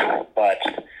need. But,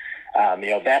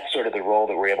 that's sort of the role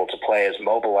that we're able to play, is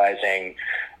mobilizing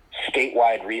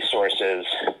statewide resources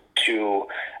to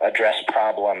address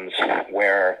problems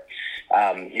where,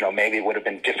 maybe it would have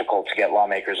been difficult to get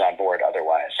lawmakers on board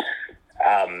otherwise.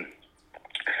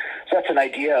 So that's an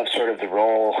idea of sort of the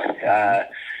role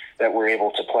that we're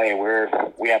able to play.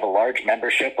 We have a large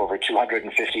membership, over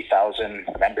 250,000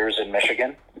 members in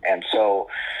Michigan, and so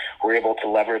we're able to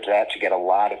leverage that to get a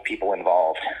lot of people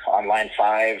involved. On Line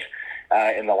 5,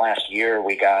 in the last year,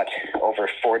 we got over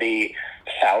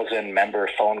 40,000 member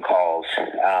phone calls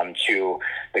to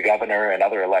the governor and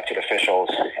other elected officials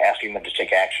asking them to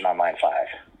take action on Line 5.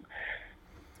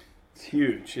 It's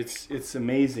huge. It's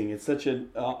amazing. It's such an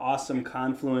awesome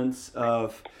confluence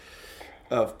of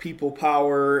people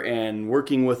power and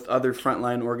working with other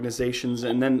frontline organizations.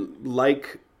 And then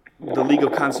like the League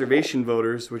of Conservation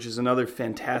Voters, which is another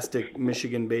fantastic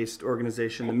Michigan-based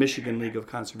organization, the Michigan League of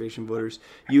Conservation Voters,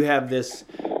 you have this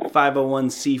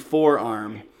 501c4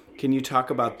 arm. Can you talk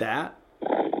about that?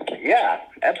 Yeah,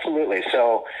 absolutely.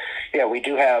 So, we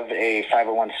do have a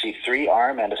 501c3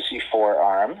 arm and a C4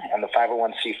 arm. And the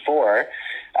 501c4,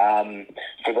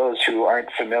 for those who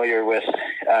aren't familiar with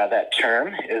that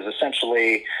term, is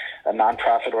essentially a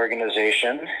nonprofit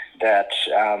organization that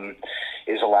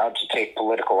is allowed to take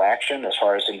political action as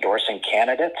far as endorsing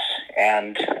candidates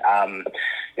and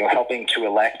helping to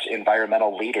elect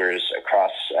environmental leaders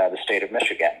across the state of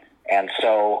Michigan. And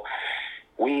so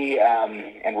we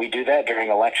do that during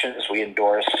elections. We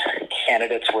endorse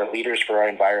candidates who are leaders for our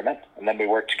environment, and then we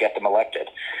work to get them elected.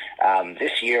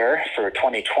 This year, for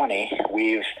 2020,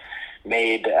 we've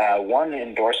made one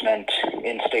endorsement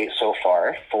in state so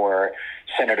far for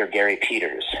Senator Gary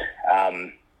Peters,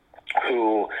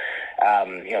 who,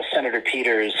 Senator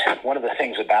Peters, one of the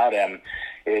things about him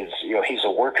is, he's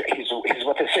what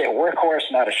they say, a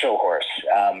workhorse, not a show horse.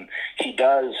 He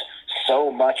does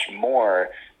so much more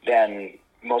than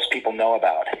most people know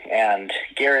about. And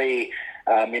Gary,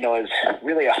 is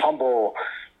really a humble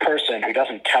person who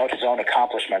doesn't tout his own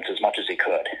accomplishments as much as he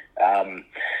could.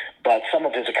 But some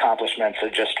of his accomplishments, I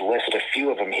just list a few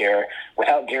of them here.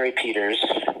 Without Gary Peters,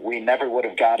 we never would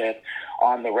have got it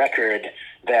on the record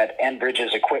that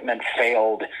Enbridge's equipment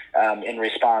failed in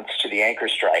response to the anchor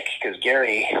strike, because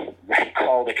Gary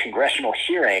called a congressional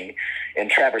hearing in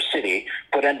Traverse City,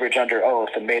 put Enbridge under oath,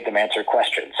 and made them answer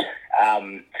questions.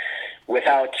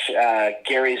 Without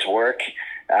Gary's work,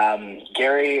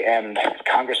 Gary and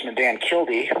Congressman Dan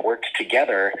Kildee worked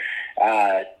together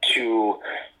to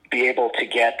be able to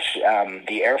get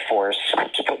the Air Force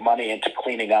to put money into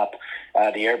cleaning up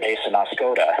the air base in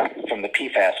Oscoda from the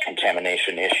PFAS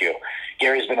contamination issue.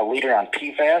 Gary's been a leader on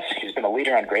PFAS. He's been a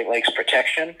leader on Great Lakes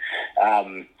protection.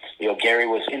 Gary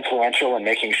was influential in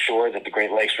making sure that the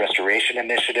Great Lakes Restoration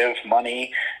Initiative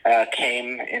money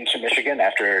came into Michigan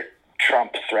after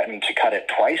Trump threatened to cut it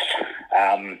twice.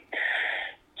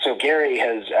 So Gary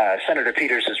Senator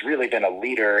Peters has really been a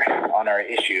leader on our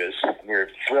issues. We're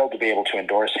thrilled to be able to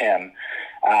endorse him.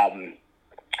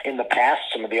 In the past,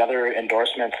 some of the other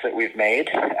endorsements that we've made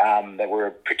that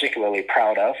we're particularly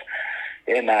proud of,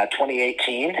 in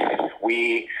 2018,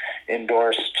 we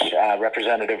endorsed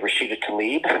Representative Rashida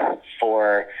Tlaib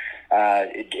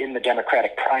in the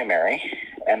Democratic primary,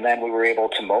 and then we were able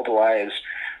to mobilize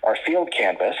our field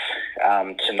canvass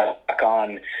to knock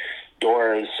on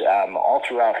doors all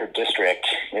throughout her district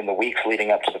in the weeks leading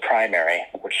up to the primary,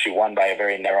 which she won by a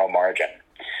very narrow margin.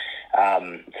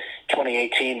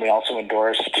 2018, we also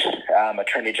endorsed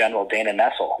Attorney General Dana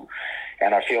Nessel,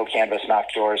 and our field canvass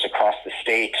knocked doors across the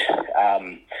state,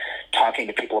 talking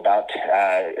to people about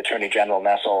Attorney General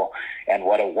Nessel and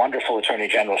what a wonderful Attorney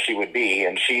General she would be.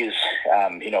 And she's,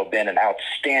 been an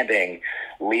outstanding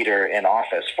leader in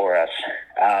office for us.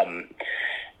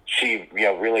 She,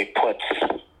 really puts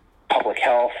public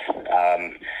health,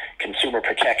 consumer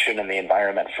protection, and the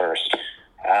environment first.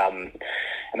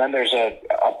 And then there's a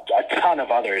ton of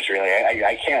others, really.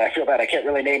 I feel bad I can't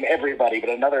really name everybody, but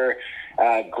another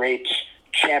great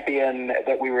champion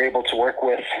that we were able to work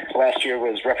with last year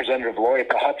was Representative Lori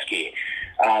Pahutsky,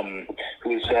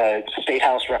 who's a State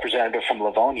House representative from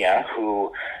Livonia,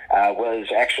 who was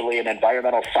actually an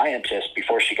environmental scientist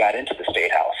before she got into the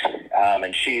State House.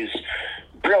 And she's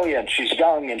brilliant, she's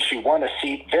young, and she won a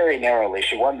seat very narrowly.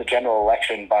 She won the general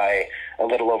election by a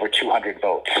little over 200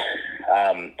 votes.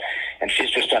 And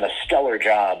she's just done a stellar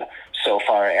job so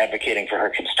far advocating for her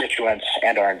constituents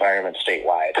and our environment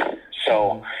statewide.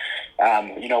 So,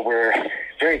 we're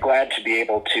very glad to be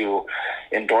able to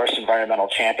endorse environmental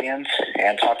champions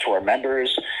and talk to our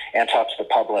members and talk to the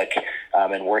public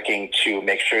and working to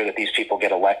make sure that these people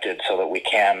get elected so that we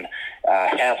can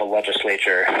have a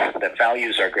legislature that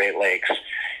values our Great Lakes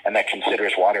and that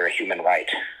considers water a human right.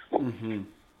 Mm-hmm.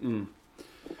 Mm.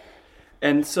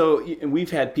 And so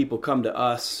we've had people come to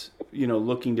us,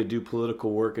 looking to do political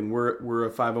work, and we're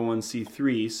a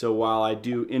 501c3. So while I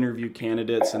do interview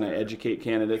candidates and I educate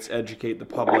candidates, educate the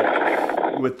public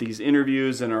with these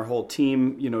interviews, and our whole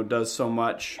team, does so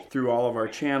much through all of our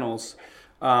channels,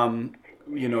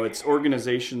 it's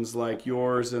organizations like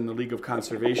yours and the League of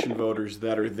Conservation Voters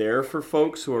that are there for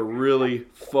folks who are really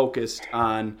focused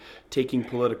on taking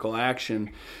political action.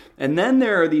 And then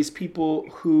there are these people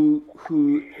who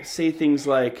say things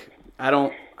like,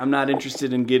 I'm not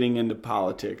interested in getting into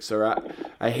politics, or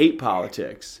I hate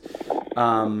politics.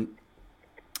 And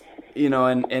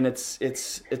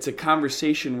it's a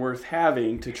conversation worth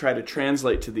having to try to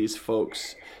translate to these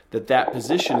folks that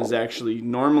position is actually,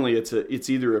 normally it's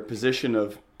either a position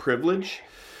of privilege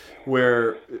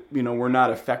where we're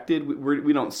not affected,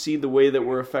 we don't see the way that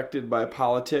we're affected by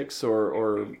politics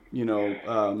or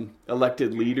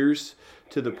elected leaders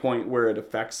to the point where it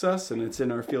affects us and it's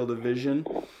in our field of vision,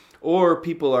 or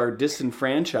people are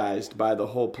disenfranchised by the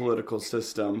whole political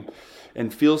system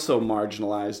and feel so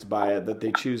marginalized by it that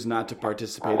they choose not to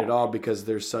participate at all because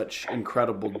there's such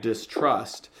incredible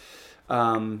distrust.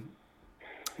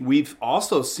 We've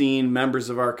also seen members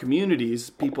of our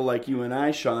communities, people like you and I,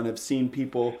 Sean, have seen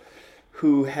people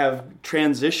who have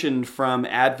transitioned from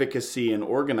advocacy and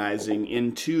organizing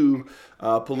into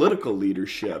political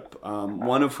leadership.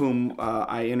 One of whom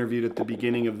I interviewed at the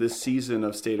beginning of this season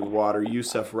of State of Water,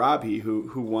 Yusuf Rabhi,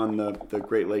 who won the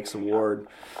Great Lakes Award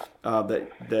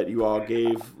that you all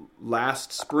gave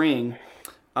last spring.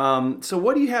 So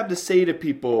what do you have to say to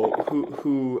people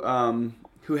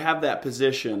who have that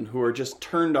position, who are just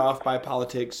turned off by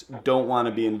politics, don't want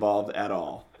to be involved at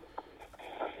all?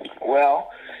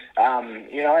 Well,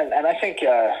 and I think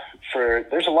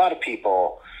there's a lot of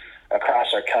people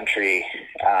across our country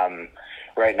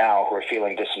right now who are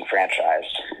feeling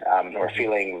disenfranchised, who are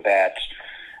feeling that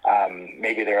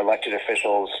maybe their elected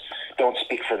officials don't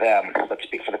speak for them, but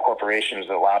speak for the corporations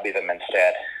that lobby them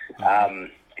instead.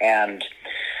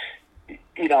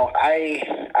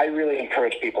 I really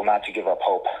encourage people not to give up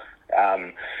hope.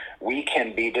 We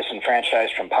can be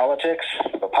disenfranchised from politics,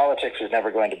 but politics is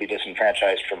never going to be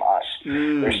disenfranchised from us.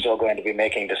 We're still going to be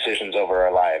making decisions over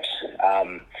our lives.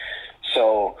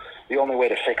 So the only way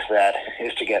to fix that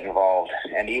is to get involved.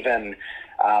 And even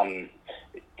when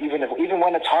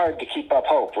it's hard to keep up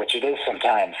hope, which it is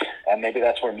sometimes, and maybe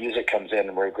that's where music comes in,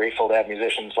 and we're grateful to have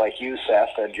musicians like you,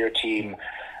 Seth, and your team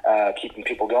keeping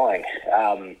people going.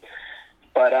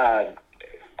 But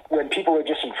when people are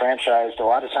disenfranchised, a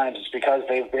lot of times it's because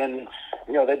they've been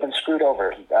screwed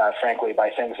over, frankly, by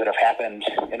things that have happened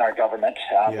in our government,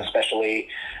 especially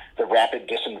the rapid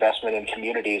disinvestment in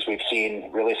communities we've seen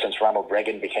really since Ronald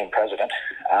Reagan became president.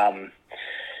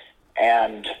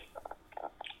 And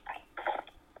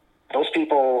those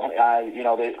people,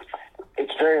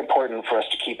 it's very important for us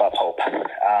to keep up hope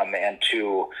and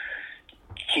to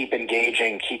keep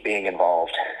engaging, keep being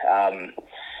involved.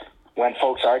 When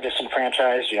folks are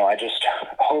disenfranchised, I just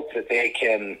hope that they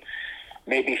can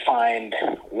maybe find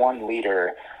one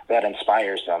leader that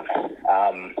inspires them,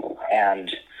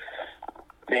 and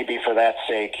maybe for that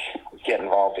sake get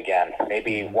involved again.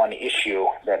 Maybe one issue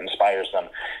that inspires them.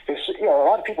 Because a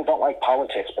lot of people don't like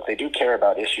politics, but they do care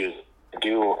about issues.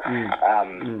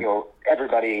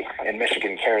 Everybody in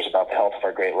Michigan cares about the health of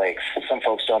our Great Lakes. Some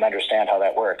folks don't understand how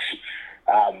that works.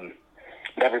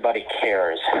 But everybody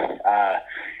cares.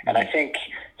 And I think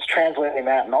it's translating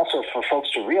that, and also for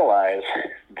folks to realize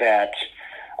that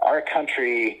our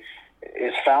country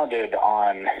is founded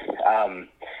on,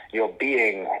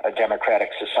 being a democratic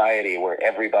society where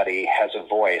everybody has a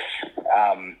voice.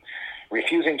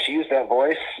 Refusing to use that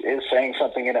voice is saying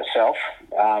something in itself.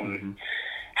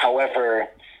 However,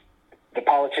 the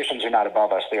politicians are not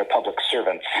above us. They are public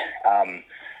servants.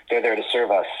 They're there to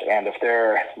serve us. And if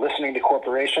they're listening to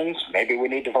corporations, maybe we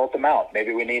need to vote them out.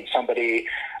 Maybe we need somebody,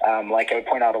 like I would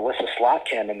point out, Alyssa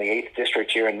Slotkin in the 8th District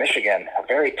here in Michigan, a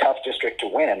very tough district to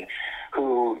win,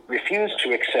 who refused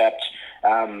to accept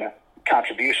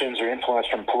contributions or influence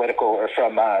from political or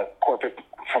from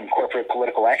corporate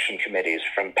political action committees,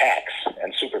 from PACs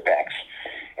and super PACs.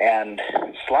 And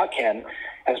Slotkin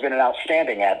has been an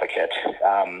outstanding advocate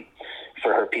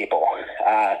for her people.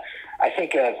 I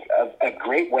think a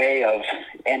great way of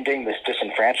ending this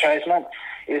disenfranchisement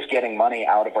is getting money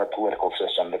out of our political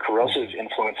system. The corrosive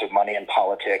influence of money in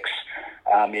politics,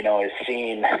 is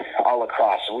seen all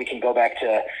across. So we can go back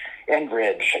to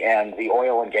Enbridge and the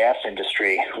oil and gas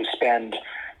industry, who spend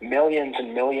millions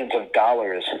and millions of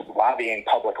dollars lobbying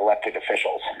public elected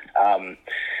officials.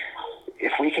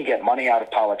 If we can get money out of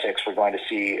politics, we're going to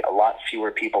see a lot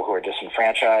fewer people who are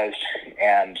disenfranchised,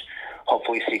 and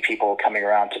hopefully see people coming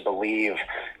around to believe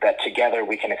that together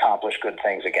we can accomplish good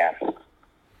things again.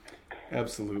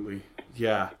 Absolutely.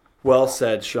 Yeah. Well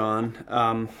said,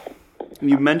 Sean.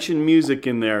 You mentioned music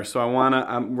in there, so I want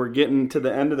to, we're getting to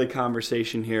the end of the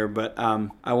conversation here, but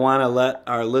I want to let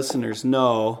our listeners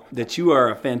know that you are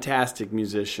a fantastic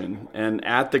musician. And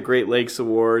at the Great Lakes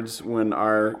Awards, when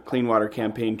our Clean Water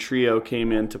Campaign trio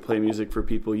came in to play music for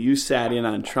people, you sat in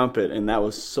on trumpet, and that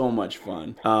was so much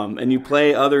fun. And you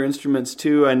play other instruments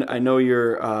too. I know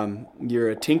you're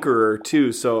a tinkerer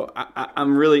too, so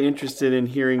I'm really interested in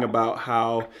hearing about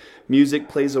how music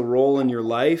plays a role in your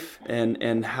life,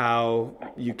 and how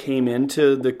you came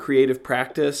into the creative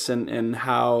practice, and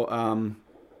how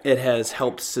it has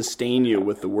helped sustain you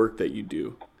with the work that you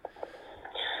do.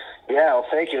 Yeah, well,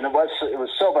 thank you. And it was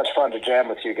so much fun to jam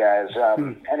with you guys.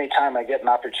 Anytime I get an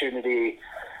opportunity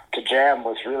to jam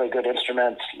with really good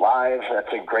instruments live,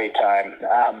 that's a great time.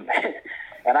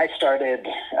 And I started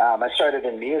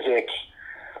in music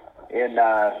in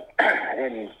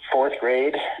 4th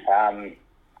grade.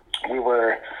 We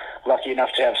were lucky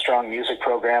enough to have strong music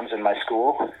programs in my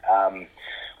school,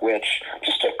 which,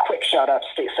 just a quick shout out to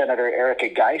State Senator Erica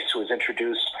Geis, who has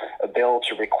introduced a bill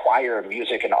to require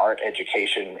music and art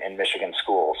education in Michigan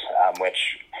schools,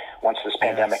 which, once this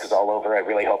pandemic is all over, I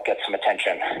really hope gets some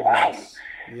attention.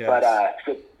 But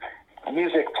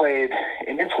music played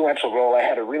an influential role. I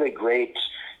had a really great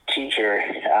teacher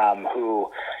who,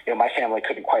 my family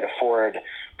couldn't quite afford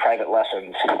private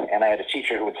lessons, and I had a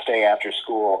teacher who would stay after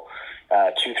school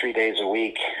 2-3 days a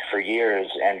week for years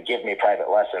and give me private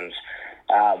lessons.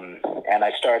 And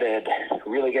I started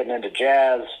really getting into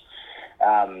jazz.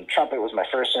 Trumpet was my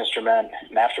first instrument,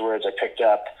 and afterwards I picked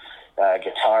up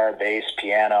guitar, bass,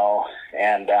 piano,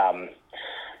 and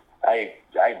I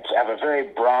have a very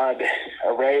broad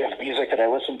array of music that I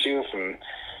listen to, from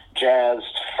jazz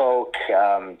to folk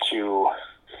to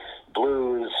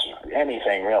blues,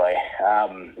 anything really.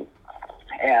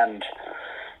 And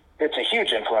it's a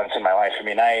huge influence in my life. I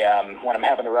mean, when I'm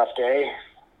having a rough day,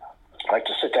 I like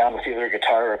to sit down with either a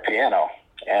guitar or a piano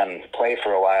and play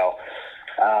for a while.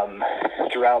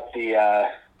 Throughout these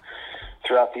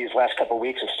last couple of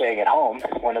weeks of staying at home,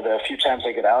 one of the few times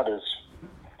I get out is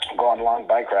go on long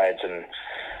bike rides, and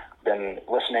been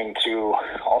listening to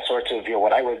all sorts of,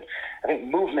 I think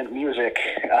movement music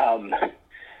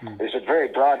is a very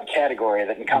broad category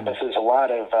that encompasses a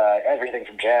lot of everything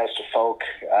from jazz to folk.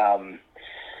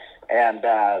 And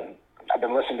I've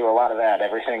been listening to a lot of that,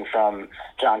 everything from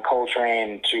John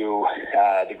Coltrane to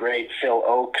the great Phil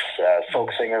Ochs,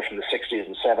 folk singer from the 60s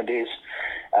and 70s.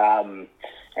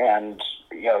 And,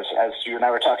 you know, as you and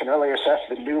I were talking earlier, Seth,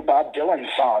 the new Bob Dylan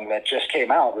song that just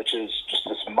came out, which is just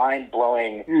this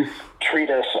mind-blowing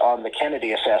treatise on the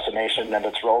Kennedy assassination and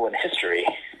its role in history.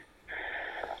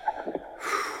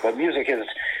 But music is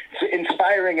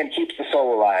inspiring and keeps the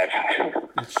soul alive.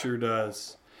 It sure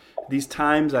does. These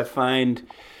times I find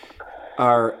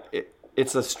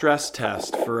it's a stress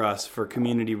test for us for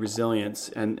community resilience,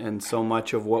 and so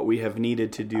much of what we have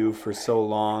needed to do for so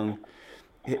long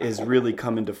is really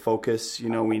come into focus. You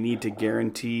know, we need to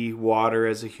guarantee water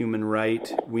as a human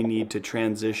right. We need to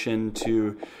transition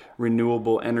to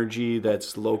renewable energy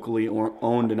that's locally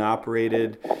owned and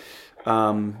operated.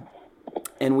 And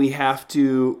we have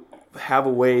to have a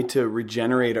way to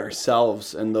regenerate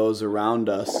ourselves and those around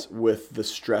us with the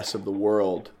stress of the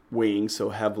world weighing so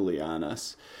heavily on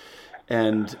us.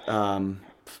 And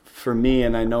for me,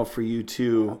 and I know for you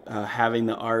too, having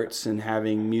the arts and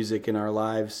having music in our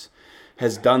lives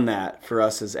has done that for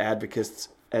us as advocates.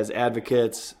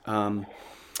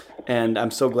 And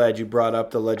I'm so glad you brought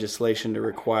up the legislation to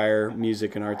require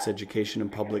music and arts education in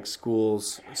public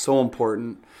schools. So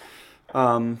important.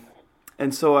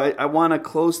 And so I want to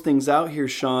close things out here,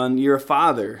 Sean. You're a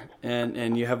father,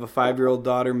 and you have a 5-year-old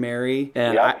daughter, Mary,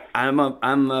 and yep. I'm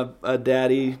a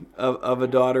daddy of a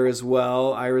daughter as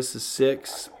well. Iris is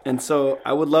 6, and so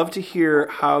I would love to hear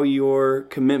how your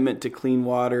commitment to clean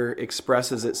water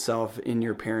expresses itself in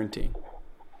your parenting.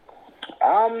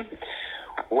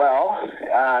 Well,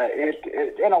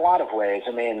 it in a lot of ways.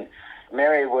 I mean,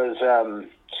 Mary was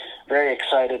very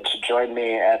excited to join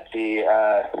me at the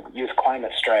youth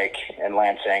climate strike in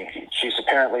Lansing. She's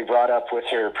apparently brought up with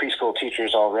her preschool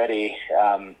teachers already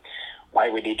why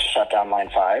we need to shut down Line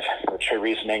 5, which her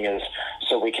reasoning is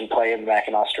so we can play in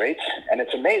Mackinac Straits. And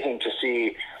it's amazing to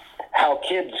see how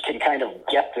kids can kind of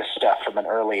get this stuff from an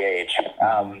early age.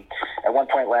 At one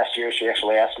point last year, she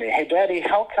actually asked me, "Hey, Daddy,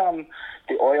 how come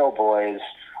the oil boys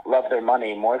love their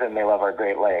money more than they love our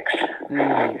Great Lakes?"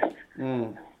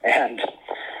 And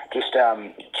just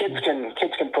kids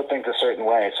can put things a certain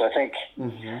way. So I think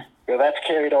you know, that's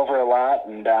carried over a lot,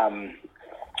 and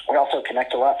we also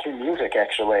connect a lot through music.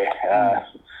 Actually,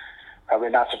 probably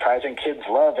not surprising. Kids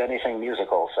love anything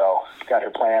musical. So got her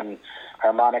playing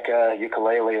harmonica,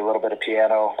 ukulele, a little bit of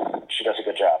piano. She does a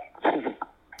good job.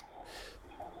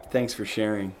 Thanks for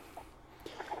sharing.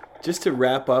 Just to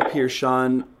wrap up here,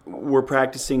 Sean, we're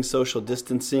practicing social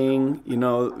distancing. You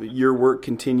know, your work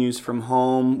continues from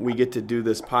home. We get to do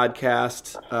this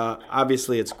podcast.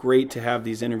 Obviously, it's great to have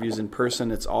these interviews in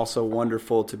person. It's also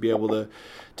wonderful to be able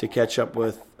to catch up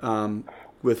with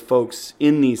folks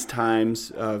in these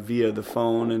times via the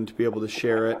phone and to be able to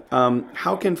share it.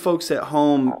 How can folks at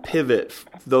home pivot,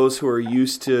 those who are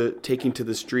used to taking to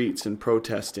the streets and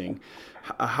protesting?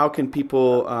 How can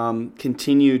people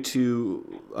continue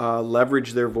to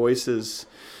leverage their voices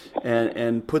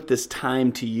and put this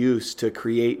time to use to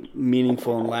create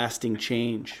meaningful and lasting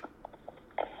change?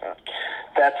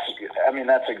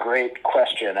 That's a great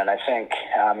question, and I think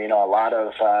you know, a lot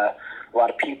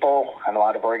of people and a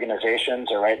lot of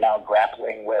organizations are right now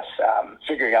grappling with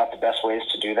figuring out the best ways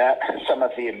to do that. Some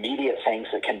of the immediate things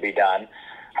that can be done: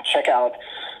 check out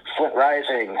Flint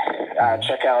Rising,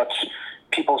 check out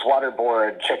People's Water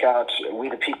Board, check out We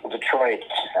the People Detroit,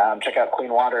 check out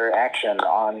Clean Water Action.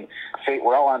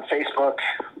 We're all on Facebook,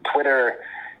 Twitter,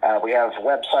 we have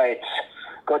websites.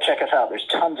 Go check us out. There's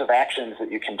tons of actions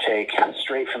that you can take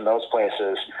straight from those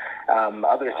places.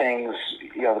 Other things,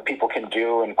 you know, that people can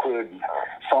do include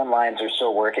phone lines are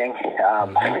still working.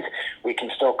 We can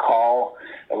still call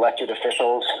elected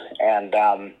officials and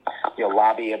you know,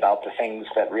 lobby about the things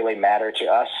that really matter to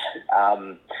us.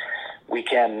 We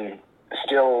can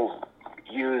still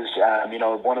use, you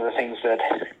know, one of the things that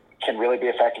can really be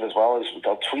effective as well is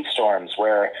tweet storms,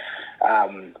 where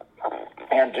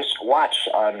and just watch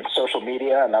on social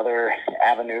media and other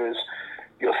avenues.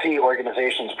 You'll see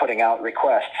organizations putting out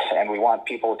requests, and we want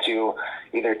people to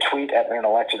either tweet at an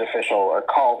elected official or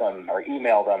call them or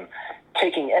email them.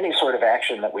 Taking any sort of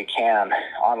action that we can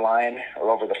online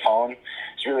or over the phone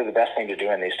is really the best thing to do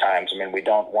in these times. I mean, we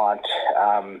don't want,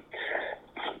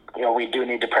 you know, we do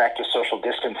need to practice social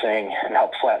distancing and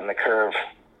help flatten the curve.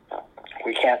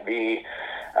 We can't be,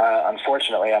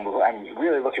 unfortunately, I'm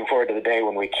really looking forward to the day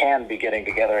when we can be getting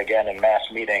together again in mass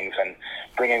meetings and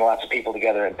bringing lots of people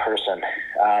together in person.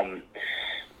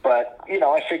 But, you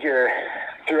know, I figure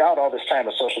throughout all this time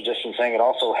of social distancing, it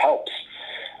also helps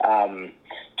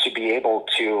to be able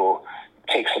to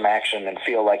take some action and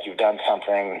feel like you've done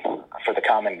something for the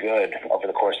common good over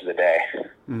the course of the day.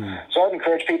 So I'd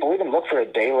encourage people, even look for a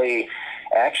daily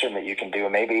action that you can do.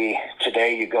 Maybe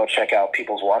today you go check out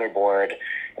People's Water Board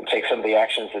and take some of the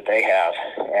actions that they have.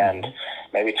 And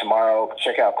maybe tomorrow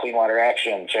check out Clean Water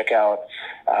Action, check out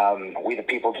We the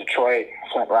People Detroit,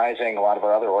 Flint Rising, a lot of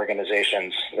our other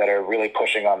organizations that are really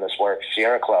pushing on this work,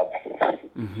 Sierra Club.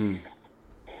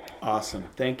 Awesome.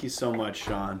 Thank you so much,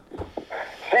 Sean.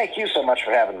 Thank you so much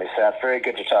for having me, Seth. Very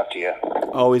good to talk to you.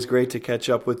 Always great to catch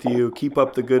up with you. Keep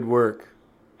up the good work.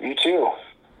 You too.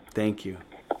 Thank you.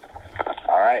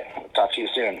 All right. Talk to you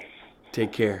soon.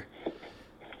 Take care.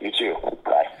 You too.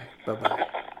 Bye. Bye-bye.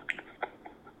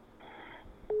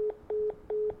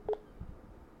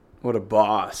 What a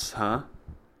boss, huh?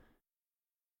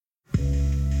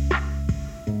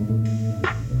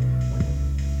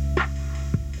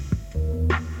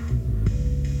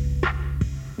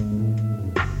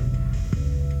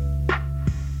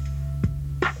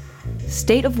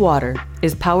 State of Water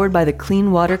is powered by the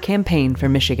Clean Water Campaign for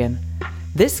Michigan.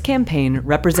 This campaign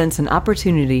represents an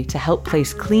opportunity to help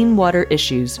place clean water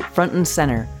issues front and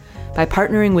center by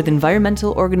partnering with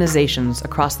environmental organizations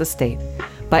across the state,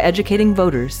 by educating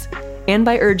voters, and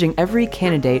by urging every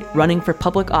candidate running for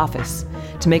public office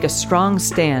to make a strong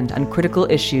stand on critical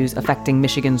issues affecting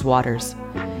Michigan's waters.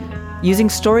 Using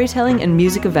storytelling and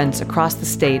music events across the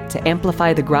state to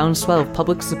amplify the groundswell of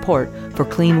public support for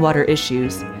clean water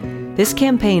issues, this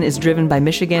campaign is driven by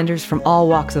Michiganders from all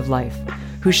walks of life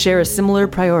who share a similar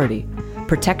priority: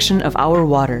 protection of our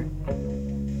water.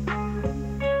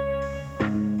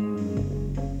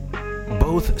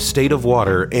 Both State of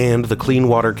Water and the Clean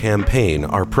Water Campaign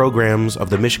are programs of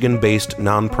the Michigan-based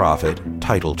nonprofit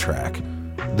Title Track.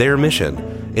 Their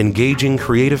mission: engaging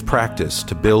creative practice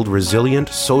to build resilient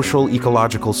social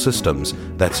ecological systems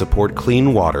that support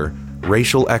clean water,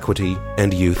 racial equity,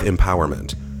 and youth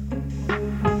empowerment.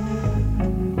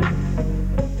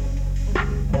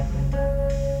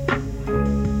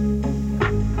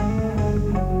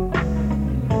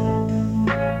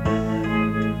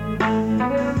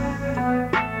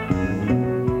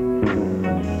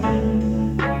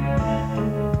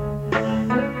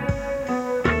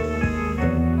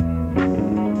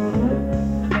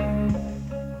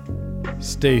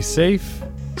 Stay safe,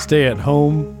 stay at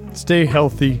home, stay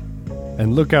healthy,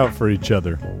 and look out for each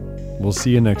other. We'll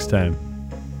see you next time.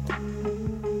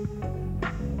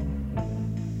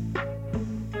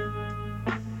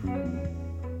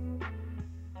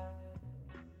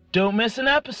 Don't miss an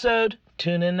episode.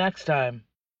 Tune in next time.